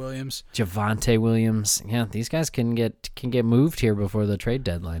 Javonte Williams. Javonte Williams. Yeah, these guys can get moved here before the trade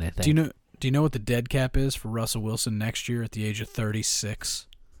deadline, I think. Do you know what the dead cap is for Russell Wilson next year at the age of 36?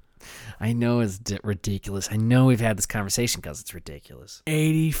 I know it's ridiculous. I know we've had this conversation because it's ridiculous.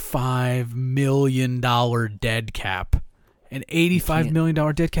 $85 million dead cap. An $85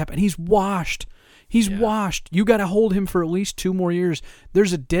 million dead cap, and he's washed. He's washed. You got to hold him for at least 2 more years.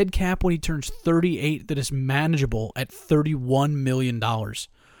 There's a dead cap when he turns 38 that is manageable at $31 million.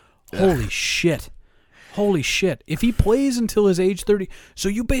 Holy shit. Holy shit. If he plays until his age 30, so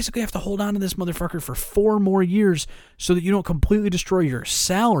you basically have to hold on to this motherfucker for 4 more years so that you don't completely destroy your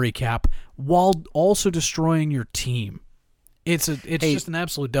salary cap while also destroying your team. It's just an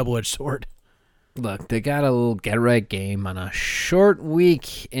absolute double-edged sword. Look, they got a little get-right game on a short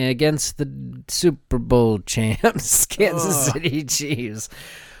week against the Super Bowl champs, Kansas City Chiefs.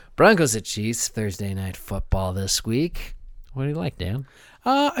 Broncos at Chiefs, Thursday Night Football this week. What do you like, Dan?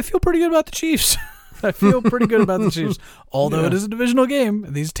 I feel pretty good about the Chiefs. I feel pretty good about the Chiefs. Although it is a divisional game,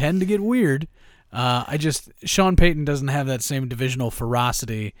 and these tend to get weird. Sean Payton doesn't have that same divisional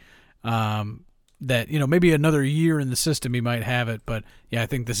ferocity that, maybe another year in the system he might have it. But, I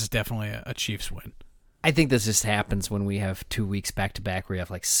think this is definitely a Chiefs win. I think this just happens when we have 2 weeks back-to-back where you have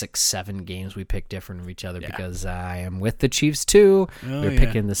like 6-7 games we pick different from each other because I am with the Chiefs too. They're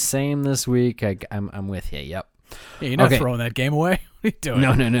picking the same this week. I'm with you, yep. Yeah, you're not throwing that game away. What are you doing?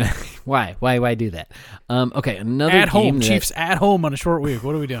 No. Why do that? Okay, another at home. game Chiefs at home on a short week.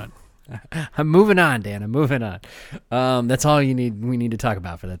 What are we doing? I'm moving on, Dan. I'm moving on. That's all we need to talk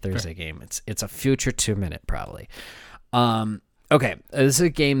about for that Thursday game. It's a future 2-minute probably. Okay, this is a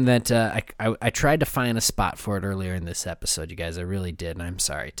game that I tried to find a spot for it earlier in this episode, you guys. I really did, and I'm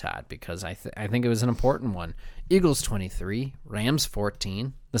sorry, Todd, because I think it was an important one. Eagles 23, Rams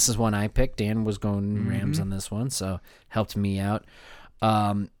 14. This is one I picked. Dan was going Rams on this one, so helped me out.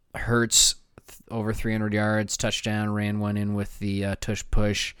 Hurts over 300 yards, touchdown, ran one in with the tush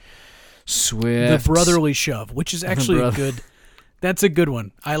push. Swift. The brotherly shove, which is actually a good. That's a good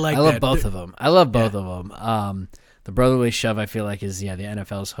one. I like that. I love both of them. I love both of them. The brotherly shove, I feel like, is the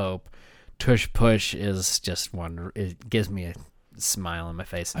NFL's hope. Tush push is just one. It gives me a smile on my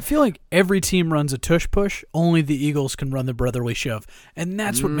face. I feel like every team runs a tush push. Only the Eagles can run the brotherly shove, and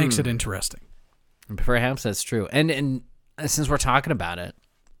that's what makes it interesting. Perhaps that's true. And since we're talking about it,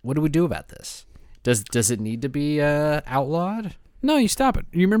 what do we do about this? Does it need to be outlawed? No, you stop it.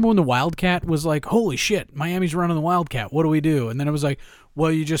 You remember when the Wildcat was like, holy shit, Miami's running the Wildcat. What do we do? And then it was like,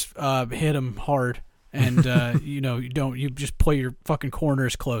 well, you just hit them hard. And you just play your fucking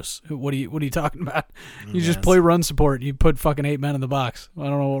corners close. What are you talking about? You just play run support. You put fucking 8 men in the box. I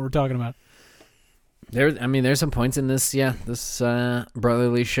don't know what we're talking about. There's some points in this,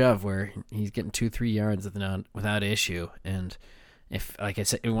 brotherly shove where he's getting 2-3 yards without issue, and If, like I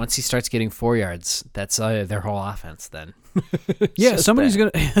said, once he starts getting 4 yards, that's their whole offense then. Yeah, just somebody's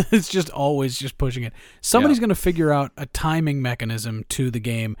bad. going to, it's just always just pushing it. Somebody's going to figure out a timing mechanism to the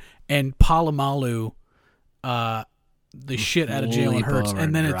game and Palomalu the shit out of Jalen Leap Hurts. over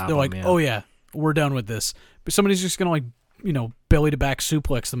And then drop they're like, him, yeah. oh yeah, we're done with this. But somebody's just going to belly to back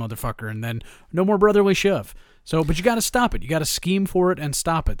suplex the motherfucker and then no more brotherly shove. So, but you got to stop it. You got to scheme for it and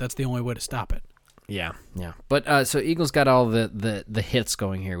stop it. That's the only way to stop it. Yeah. But so Eagles got all the hits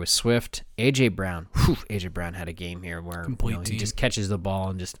going here with Swift, AJ Brown. Whew, AJ Brown had a game here where Complete he team. just catches the ball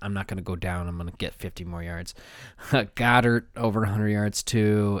and just, I'm not going to go down. I'm going to get 50 more yards. Goddard over 100 yards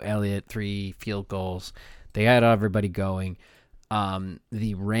too. Elliott 3 field goals. They had everybody going.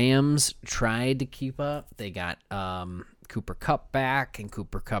 The Rams tried to keep up. They got Cooper Kupp back, and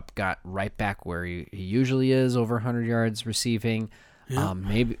Cooper Kupp got right back where he usually is, over 100 yards receiving. Yeah.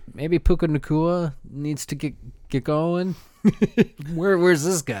 Maybe Puka Nacua needs to get going. Where's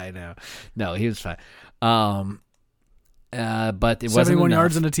this guy now? No, he was fine. But it wasn't 71 enough.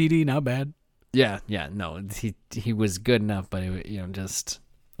 yards and a TD, not bad. Yeah, no, he was good enough, but just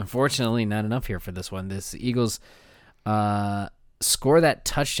unfortunately not enough here for this one. This Eagles score that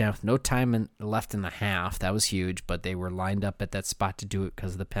touchdown with no time left in the half. That was huge, but they were lined up at that spot to do it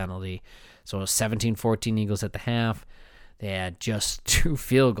because of the penalty. So it was 17-14 Eagles at the half. They had just 2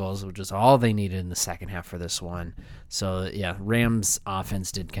 field goals, which is all they needed in the second half for this one. So, yeah, Rams'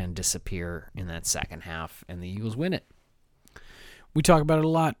 offense did kind of disappear in that second half, and the Eagles win it. We talk about it a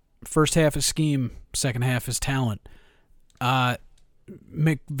lot. First half is scheme, second half is talent.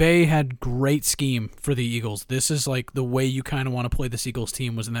 McVay had great scheme for the Eagles. This is like the way you kind of want to play this Eagles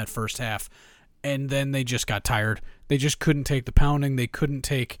team was in that first half. And then they just got tired. They just couldn't take the pounding. They couldn't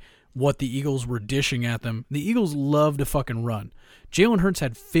take what the Eagles were dishing at them. The Eagles love to fucking run. Jalen Hurts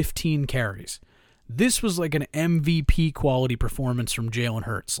had 15 carries. This was like an MVP quality performance from Jalen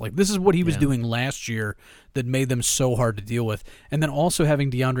Hurts. Like, this is what he was doing last year that made them so hard to deal with. And then also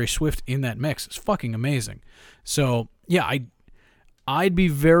having DeAndre Swift in that mix is fucking amazing. So, yeah, I'd be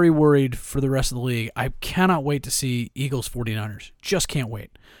very worried for the rest of the league. I cannot wait to see Eagles 49ers. Just can't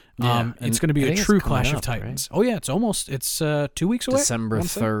wait. Yeah, It's going to be I a think it's true coming clash of up, Titans. Oh, yeah, it's 2 weeks away? December I wanna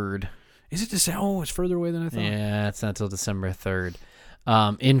say. 3rd. Is it December? Oh, it's further away than I thought. Yeah, it's not till December 3rd.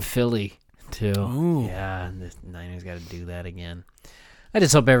 In Philly, too. Ooh. Yeah, and the Niners got to do that again. I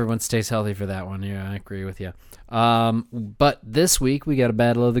just hope everyone stays healthy for that one. Yeah, I agree with you. But this week, we got a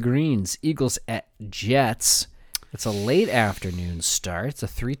Battle of the Greens. Eagles at Jets. It's a late afternoon start. It's a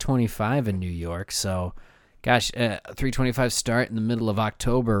 3:25 in New York, so... Gosh, 3:25 start in the middle of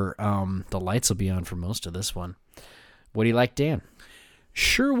October. The lights will be on for most of this one. What do you like, Dan?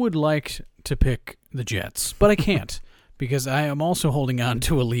 Sure would like to pick the Jets, but I can't because I am also holding on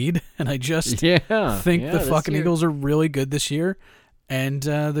to a lead, and I just think the this fucking year. Eagles are really good this year, and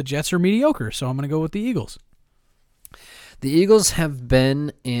the Jets are mediocre, so I'm going to go with the Eagles. The Eagles have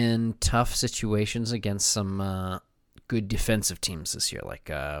been in tough situations against some good defensive teams this year,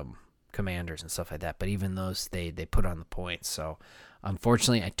 like Commanders and stuff like that. But even those, they put on the points. So,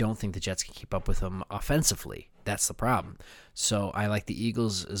 unfortunately, I don't think the Jets can keep up with them offensively. That's the problem. So, I like the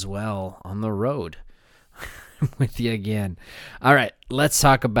Eagles as well on the road. With you again. All right, let's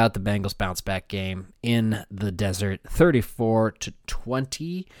talk about the Bengals bounce back game in the desert,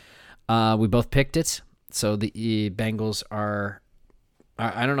 34-20. We both picked it. So the Bengals are,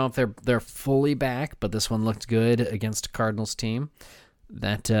 I don't know if they're fully back, but this one looked good against a Cardinals team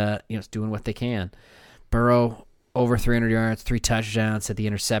that is doing what they can. Burrow over 300 yards, 3 touchdowns, had the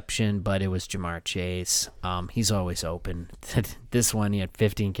interception, but it was Jamar Chase. He's always open. This one, he had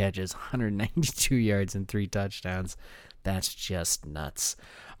 15 catches, 192 yards, and 3 touchdowns. That's just nuts.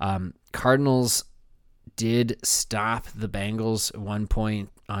 Cardinals did stop the Bengals at one point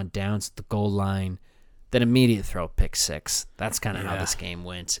on downs at the goal line. Then immediate throw, pick 6. That's kind of how this game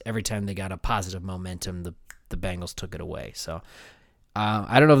went. Every time they got a positive momentum, the Bengals took it away. So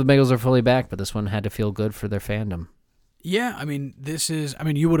I don't know if the Bengals are fully back, but this one had to feel good for their fandom. Yeah, I mean,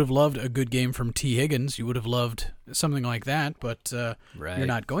 you would have loved a good game from T. Higgins. You would have loved something like that, but you're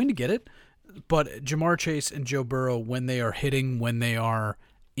not going to get it. But Jamar Chase and Joe Burrow, when they are hitting, when they are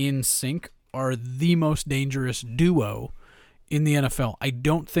in sync, are the most dangerous duo in the NFL. I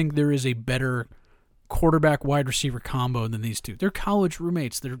don't think there is a better quarterback wide receiver combo than these two. They're college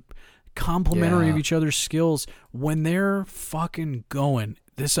roommates. They're complementary of each other's skills. When they're fucking going,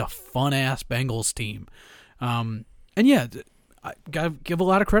 this is a fun ass Bengals team. And yeah, I gotta give a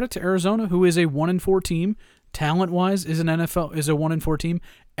lot of credit to Arizona, who is a 1-4 team. Talent wise, is a 1-4 team.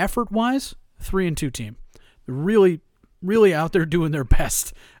 Effort wise, 3-2 team. They're really, really out there doing their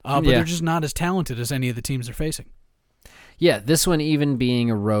best, but they're just not as talented as any of the teams they're facing. Yeah, this one even being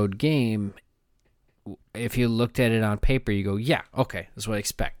a road game, if you looked at it on paper, you go, yeah, okay, this is what I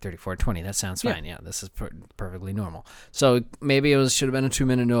expect, 34-20. That sounds fine. Yeah, this is perfectly normal. So maybe it should have been a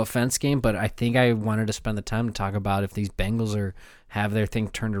 2-minute no offense game, but I think I wanted to spend the time to talk about if these Bengals have their thing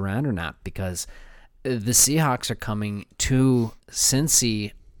turned around or not, because the Seahawks are coming to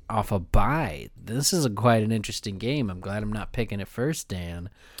Cincy off a bye. This is quite an interesting game. I'm glad I'm not picking it first,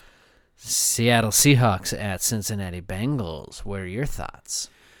 Dan. Seattle Seahawks at Cincinnati Bengals. What are your thoughts?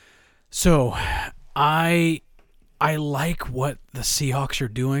 So, I like what the Seahawks are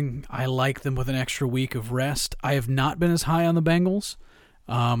doing. I like them with an extra week of rest. I have not been as high on the Bengals.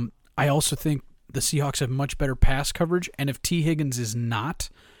 I also think the Seahawks have much better pass coverage, and if T. Higgins is not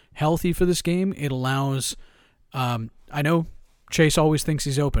healthy for this game, it allows I know Chase always thinks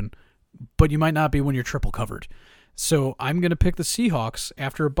he's open, but you might not be when you're triple covered. So I'm going to pick the Seahawks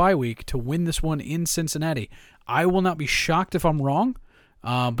after a bye week to win this one in Cincinnati. I will not be shocked if I'm wrong,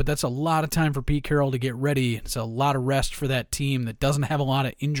 but that's a lot of time for Pete Carroll to get ready. It's a lot of rest for that team that doesn't have a lot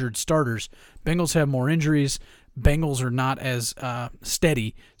of injured starters. Bengals have more injuries. Bengals are not as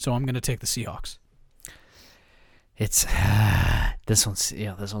steady, so I'm going to take the Seahawks. It's this one's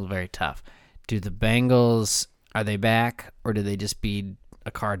very tough. Do the Bengals, are they back, or do they just beat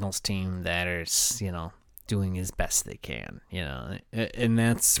a Cardinals team that is, doing as best they can, and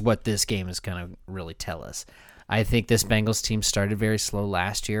that's what this game is going to really tell us. I think this Bengals team started very slow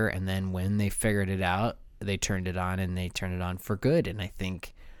last year, and then when they figured it out, they turned it on, and they turned it on for good. And I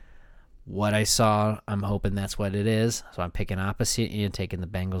think what I saw, I'm hoping that's what it is. So I'm picking opposite and taking the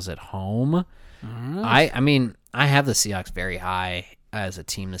Bengals at home. Right. I have the Seahawks very high as a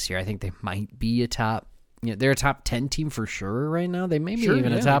team this year. I think they might be they're a top 10 team for sure right now. They may be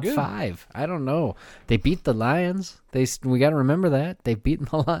even a top 5. I don't know. They beat the Lions. We got to remember that. They've beaten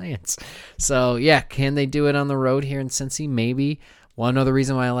the Lions. So, yeah, can they do it on the road here in Cincy? Maybe. One other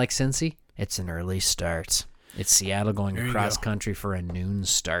reason why I like Cincy, it's an early start. It's Seattle going across country for a noon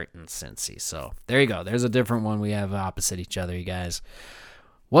start in Cincy. So, there you go. There's a different one we have opposite each other, you guys.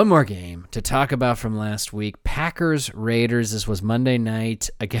 One more game to talk about from last week. Packers-Raiders. This was Monday night.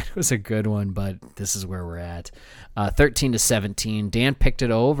 Again, it was a good one, but this is where we're at. 13-17. Dan picked it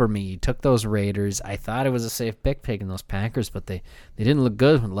over me. He took those Raiders. I thought it was a safe pick picking those Packers, but they didn't look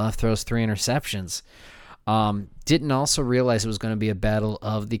good when Love throws 3 interceptions. Didn't also realize it was going to be a battle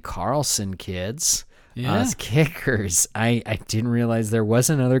of the Carlson kids. As kickers. I didn't realize there was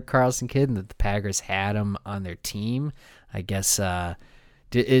another Carlson kid and that the Packers had him on their team. I guess...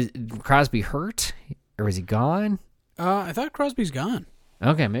 Is Crosby hurt, or is he gone? I thought Crosby's gone.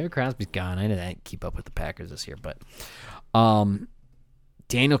 Okay, maybe Crosby's gone. I didn't keep up with the Packers this year, but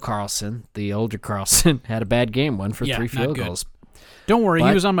Daniel Carlson, the older Carlson, had a bad game, 1 for 3 field goals. Don't worry,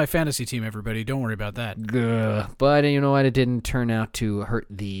 he was on my fantasy team, everybody. Don't worry about that. But you know what? It didn't turn out to hurt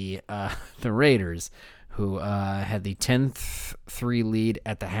the Raiders, who had the 10-3 lead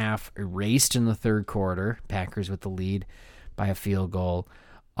at the half, erased in the third quarter. Packers with the lead by a field goal.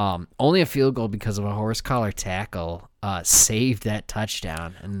 Only a field goal because of a horse collar tackle saved that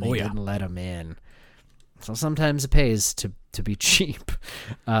touchdown, and they didn't let him in. So sometimes it pays to be cheap,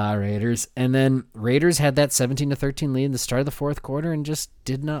 Raiders. And then Raiders had that 17-13 lead in the start of the fourth quarter and just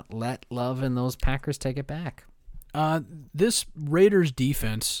did not let Love and those Packers take it back. This Raiders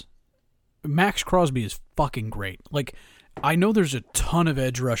defense, Max Crosby is fucking great. Like, I know there's a ton of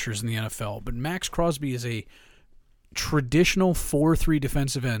edge rushers in the NFL, but Max Crosby is a traditional 4-3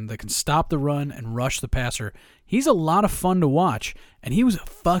 defensive end that can stop the run and rush the passer. He's a lot of fun to watch, and he was a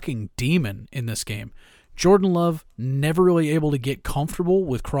fucking demon in this game. Jordan Love never really able to get comfortable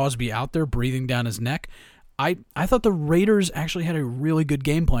with Crosby out there breathing down his neck. I thought the Raiders actually had a really good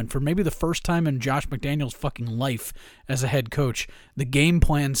game plan for maybe the first time in Josh McDaniels' fucking life as a head coach. The game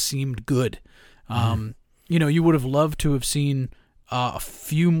plan seemed good. You would have loved to have seen a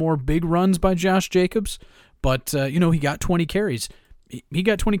few more big runs by Josh Jacobs, but, he got 20 carries. He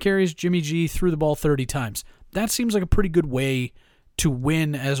got 20 carries. Jimmy G threw the ball 30 times. That seems like a pretty good way to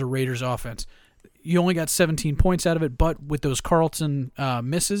win as a Raiders offense. You only got 17 points out of it, but with those Carlton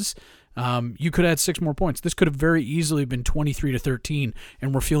misses, you could add 6 more points. This could have very easily been 23-13,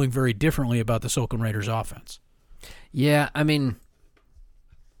 and we're feeling very differently about this Oakland Raiders offense. Yeah,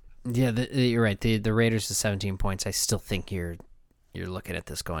 you're right. The Raiders is 17 points. I still think you're looking at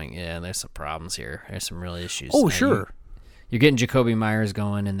this going, yeah, there's some problems here. There's some real issues. Oh, sure. You're getting Jacoby Myers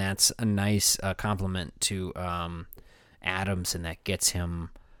going, and that's a nice compliment to Adams, and that gets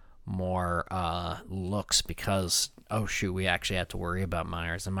him more looks because, oh, shoot, we actually have to worry about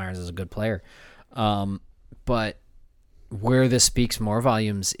Myers, and Myers is a good player. But where this speaks more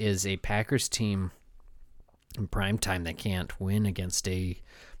volumes is a Packers team in prime time, they can't win against a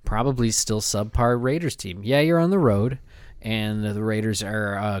probably still subpar Raiders team. Yeah, you're on the road, and the Raiders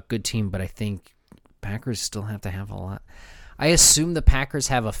are a good team, but I think Packers still have to have a lot. I assume the Packers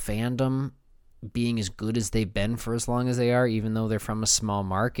have a fandom being as good as they've been for as long as they are, even though they're from a small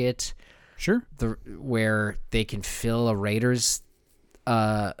market. Sure. Where they can fill a Raiders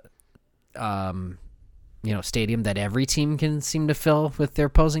stadium that every team can seem to fill with their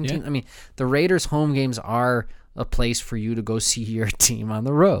opposing team. I mean, the Raiders' home games are a place for you to go see your team on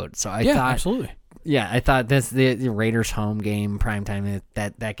the road. So I thought, absolutely. Yeah, I thought this the Raiders' home game primetime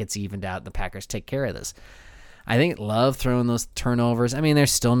that gets evened out. The Packers take care of this. I think Love throwing those turnovers. I mean,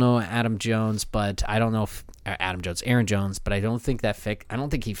 there's still no Aaron Jones, but I don't know if Aaron Jones, but I don't think I don't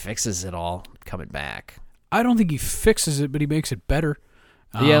think he fixes it all coming back. I don't think he fixes it, but he makes it better.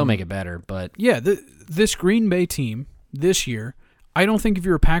 Yeah, he'll make it better, but yeah, this Green Bay team this year, I don't think if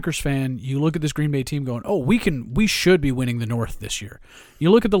you're a Packers fan, you look at this Green Bay team going, "Oh, we should be winning the North this year."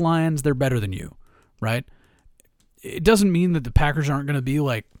 You look at the Lions, they're better than you, right? It doesn't mean that the Packers aren't going to be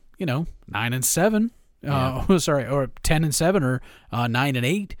like, 9-7, or 10-7 or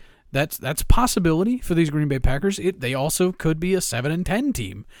 9-8. That's a possibility for these Green Bay Packers. They also could be a 7-10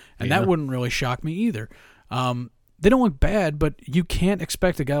 team, and that wouldn't really shock me either. They don't look bad, but you can't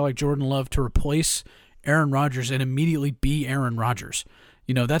expect a guy like Jordan Love to replace Aaron Rodgers and immediately be Aaron Rodgers.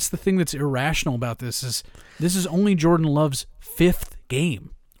 That's the thing that's irrational about this is only Jordan Love's 5th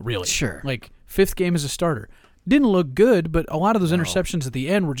game, really. Sure. Like, 5th game as a starter. Didn't look good, but a lot of those interceptions at the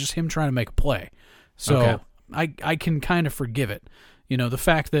end were just him trying to make a play. So I can kind of forgive it. The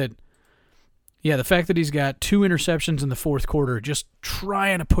fact that he's got 2 interceptions in the fourth quarter, just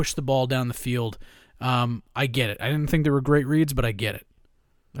trying to push the ball down the field, I get it. I didn't think they were great reads, but I get it.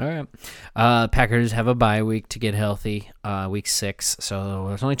 All right. Packers have a bye week to get healthy, week 6. So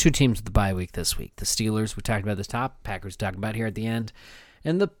there's only 2 teams with the bye week this week. The Steelers, we talked about this top. Packers talked about here at the end.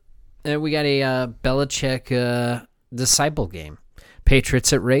 And we got a Belichick disciple game.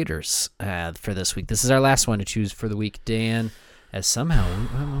 Patriots at Raiders for this week. This is our last one to choose for the week, Dan. As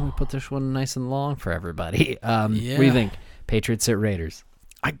somehow we put this one nice and long for everybody. What do you think? Patriots at Raiders.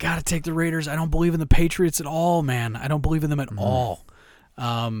 I got to take the Raiders. I don't believe in the Patriots at all, man. I don't believe in them at all.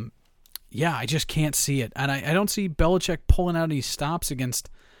 I just can't see it. And I don't see Belichick pulling out any stops against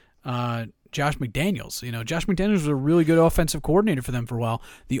Josh McDaniels. Josh McDaniels was a really good offensive coordinator for them for a while.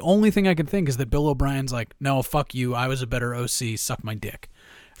 The only thing I can think is that Bill O'Brien's like, no, fuck you. I was a better OC. Suck my dick.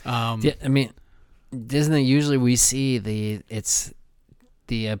 Yeah, I mean, isn't it usually we see the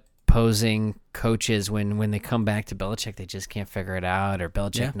opposing coaches when they come back to Belichick, they just can't figure it out, or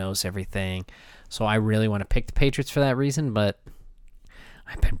Belichick knows everything. So I really want to pick the Patriots for that reason, but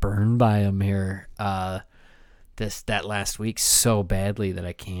I've been burned by them here that last week so badly that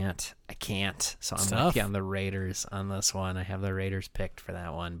I can't. So I'm with you on the Raiders on this one. I have the Raiders picked for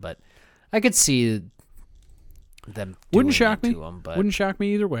that one, but I could see them Wouldn't shock me. But Wouldn't shock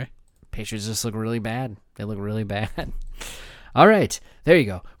me either way. Patriots just look really bad. They look really bad. All right, there you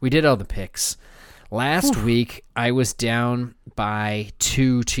go. We did all the picks. Last week, I was down by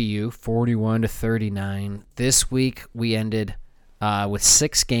 2 to you, 41-39. This week, we ended with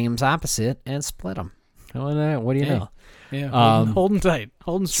 6 games opposite and split them. What do you know? Yeah, holding tight,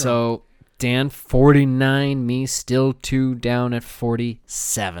 holding strong. So, Dan, 49, me still 2 down at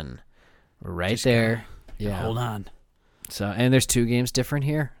 47. We're right just there. Yeah, hold on. So, and there's 2 games different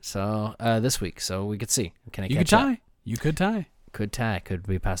here. So this week, so we could see. Can I catch up? You could tie. Could tie. Could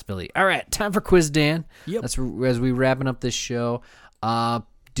be a possibility. All right, time for Quiz Dan. Yep. As we wrapping up this show,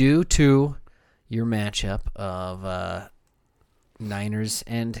 due to your matchup of Niners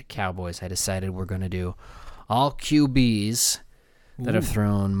and Cowboys, I decided we're going to do all QBs that have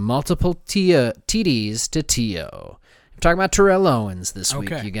thrown multiple TDs to TO. I'm talking about Terrell Owens this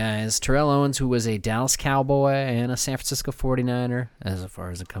week, you guys. Terrell Owens, who was a Dallas Cowboy and a San Francisco 49er, as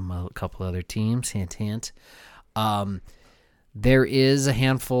far as a couple other teams. Hint, hint. There is a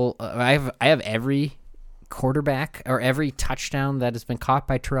handful. I have every quarterback or every touchdown that has been caught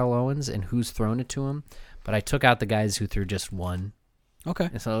by Terrell Owens and who's thrown it to him, but I took out the guys who threw just one. Okay.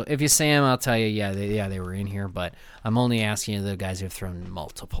 So if you say them, I'll tell you, they were in here, but I'm only asking you the guys who have thrown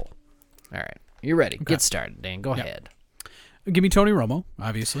multiple. All right, you ready? Okay. Get started, Dan. Go ahead. Give me Tony Romo,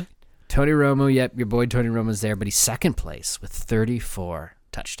 obviously. Tony Romo, yep, your boy Tony Romo's there, but he's second place with 34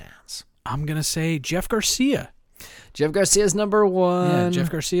 touchdowns. I'm gonna say Jeff Garcia. Jeff Garcia's number 1. Yeah, Jeff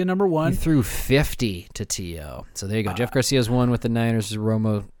Garcia, number 1. He threw 50 to T.O. So there you go. Jeff Garcia's 1 with the Niners.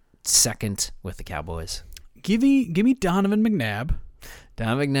 Romo second with the Cowboys. Give me Donovan McNabb.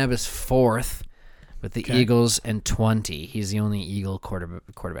 Donovan McNabb is 4th with the Eagles and 20. He's the only Eagle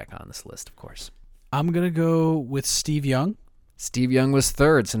quarterback on this list, of course. I'm going to go with Steve Young. Steve Young was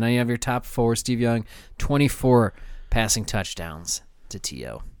third, so now you have your top four. Steve Young, 24 passing touchdowns to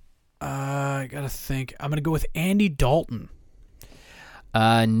T.O. I got to think. I'm going to go with Andy Dalton.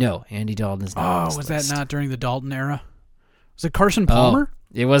 No, Andy Dalton is not on this Was list. that not during the Dalton era? Was it Carson Palmer? Oh,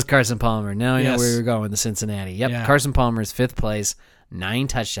 it was Carson Palmer. Now I know Yes. where you're going, the Cincinnati. Yep, Yeah. Carson Palmer is fifth place, 9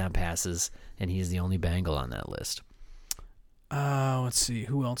 touchdown passes, and he's the only Bengal on that list. Let's see.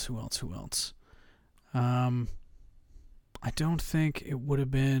 Who else? I don't think it would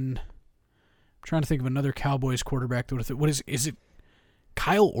have been. I'm trying to think of another Cowboys quarterback that would have. What is it?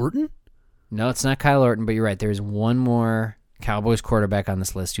 Kyle Orton? No, it's not Kyle Orton, but you're right. There's one more Cowboys quarterback on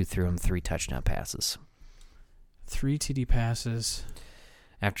this list who threw him 3 touchdown passes. 3 TD passes.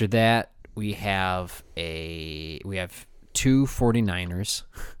 After that, we have 2 49ers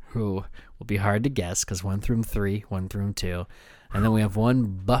who will be hard to guess because one threw him 3, one threw him 2. And then we have one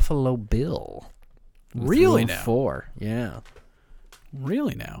Buffalo Bill. who Really threw him now? 4. Yeah.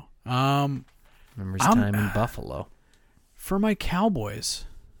 Really now? Remember his time in Buffalo. For my Cowboys,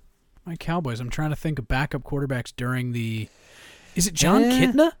 I'm trying to think of backup quarterbacks during the. Is it John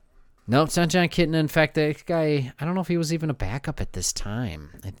Kitna? No, it's not John Kitna. In fact, that guy, I don't know if he was even a backup at this time.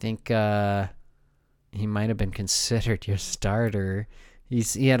 I think he might have been considered your starter.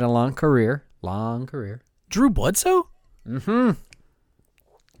 He had a long career. Drew Bledsoe? Mm-hmm.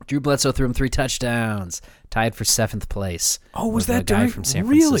 Drew Bledsoe threw him 3 touchdowns, tied for 7th place. Oh, was with that a guy during- from San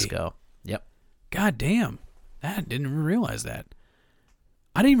really? Francisco? Yep. God damn. I didn't even realize that.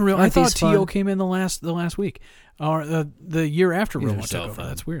 I didn't even realize. I Aren't thought these T.O. fun? came in the last week, or the year after These are Romo so took over. fun.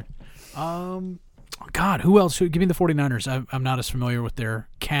 That's weird. God, who else? Give me the 49ers. I'm not as familiar with their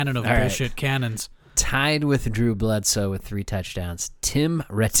canon of All right. bullshit cannons. Tied with Drew Bledsoe with 3 touchdowns, Tim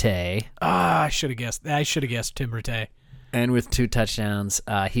Rattay. I should have guessed. I should have guessed Tim Rattay. And with 2 touchdowns,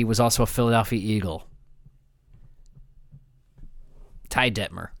 he was also a Philadelphia Eagle. Ty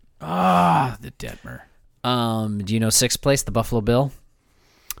Detmer. The Detmer. Do you know 6th place, the Buffalo Bill?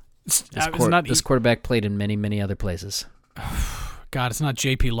 This quarterback played in many, many other places. God, it's not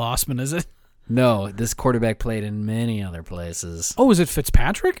J.P. Lossman, is it? No, this quarterback played in many other places. Oh, is it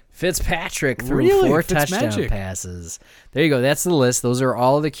Fitzpatrick? Fitzpatrick threw Really? 4 touchdown Fitzmagic. passes. There you go. That's the list. Those are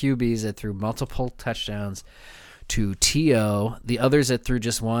all the QBs that threw multiple touchdowns to T.O. The others that threw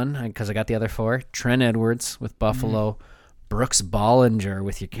just 1, because I got the other 4. Trent Edwards with Buffalo. Brooks Bollinger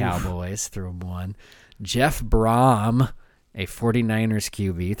with your Cowboys threw him 1. Jeff Brom, a 49ers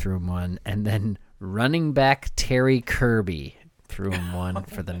QB, threw him 1. And then running back Terry Kirby threw him 1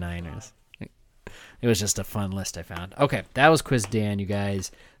 for the Niners. It was just a fun list I found. Okay, that was Quiz Dan, you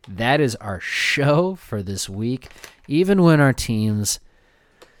guys. That is our show for this week. Even when our teams,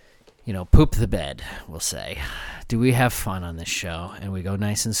 poop the bed, we'll say. Do we have fun on this show? And we go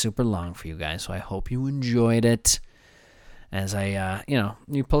nice and super long for you guys, so I hope you enjoyed it. As I,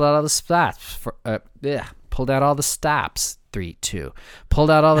 you pulled out all the stops. Pulled out all the stops. 3, 2.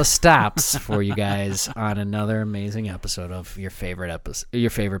 Pulled out all the stops for you guys on another amazing episode of your favorite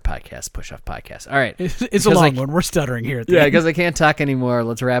podcast, Push Off Podcast. All right. It's a long one. We're stuttering here. At the Yeah, end. because I can't talk anymore.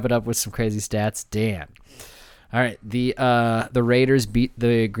 Let's wrap it up with some crazy stats. Dan. All right. The Raiders beat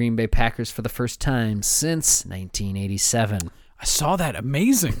the Green Bay Packers for the first time since 1987. I saw that.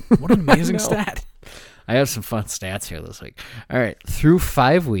 Amazing. What an amazing know. stat. I have some fun stats here this week. All right. Through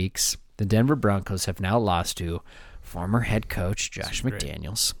 5 weeks, the Denver Broncos have now lost to former head coach Josh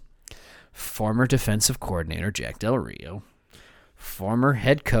McDaniels, former defensive coordinator Jack Del Rio, former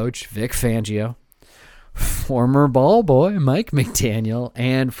head coach Vic Fangio, former ball boy Mike McDaniel,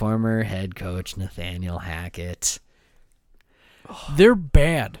 and former head coach Nathaniel Hackett. They're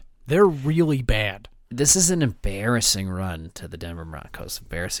bad. They're really bad. This is an embarrassing run to the Denver Broncos.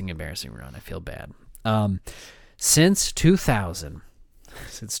 Embarrassing run. I feel bad. Since 2000,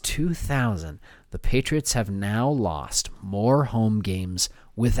 the Patriots have now lost more home games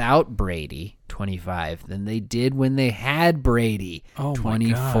without Brady, 25, than they did when they had Brady, Oh my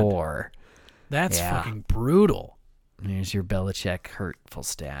 24. That's Yeah. fucking brutal. Here's your Belichick hurtful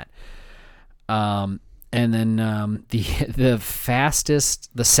stat. And then the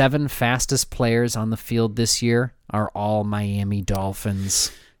 7 fastest players on the field this year are all Miami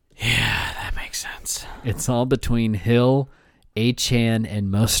Dolphins. Yeah, that makes sense. It's all between Hill, Achane,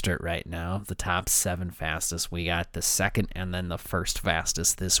 and Mostert right now. The top 7 fastest. We got the second and then the first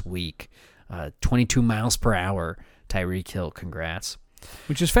fastest this week. 22 miles per hour. Tyreek Hill, congrats.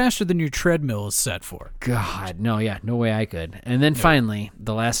 Which is faster than your treadmill is set for. God, no way I could. And then finally,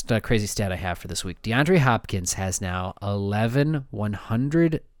 the last crazy stat I have for this week. DeAndre Hopkins has now 11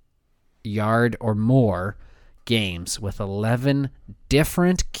 100-yard or more games with 11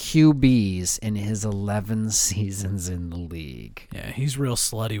 different QBs in his 11 seasons in the league. Yeah, he's real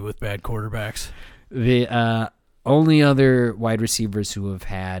slutty with bad quarterbacks. The only other wide receivers who have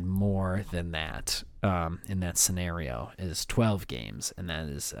had more than that in that scenario is 12 games, and that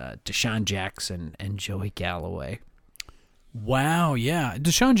is Deshaun Jackson and Joey Galloway. Wow, yeah.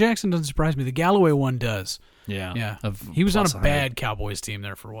 Deshaun Jackson doesn't surprise me. The Galloway one does. Yeah. He was on a plus 100. bad Cowboys team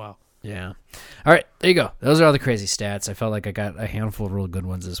there for a while. Yeah. All right, there you go. Those are all the crazy stats. I felt like I got a handful of real good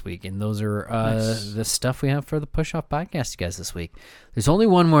ones this week, and those are the stuff we have for the Push Off podcast, you guys, this week. There's only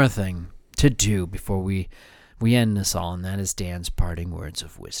one more thing to do before we end this all, and that is Dan's parting words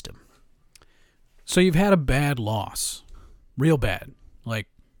of wisdom. So you've had a bad loss. Real bad. Like,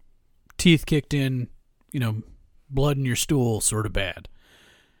 teeth kicked in, blood in your stool sort of bad.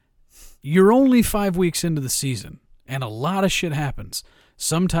 You're only 5 weeks into the season, and a lot of shit happens.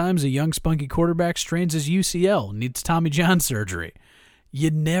 Sometimes a young spunky quarterback strains his UCL, needs Tommy John surgery.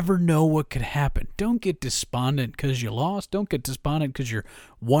 You never know what could happen. Don't get despondent because you lost. Don't get despondent because you're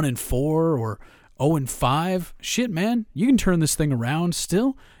 1-4 or 0-5. Shit, man, you can turn this thing around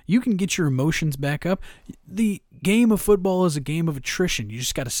still. You can get your emotions back up. The game of football is a game of attrition. You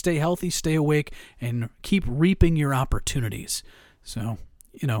just got to stay healthy, stay awake, and keep reaping your opportunities. So,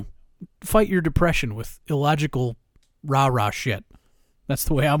 fight your depression with illogical rah-rah shit. That's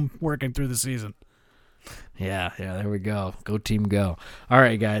the way I'm working through the season. Yeah, there we go. Go team, go. All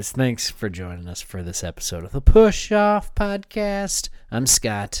right, guys, thanks for joining us for this episode of the Push Off Podcast. I'm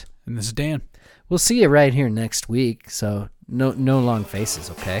Scott. And this is Dan. We'll see you right here next week, so no long faces,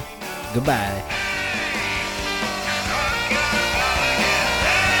 okay? Goodbye.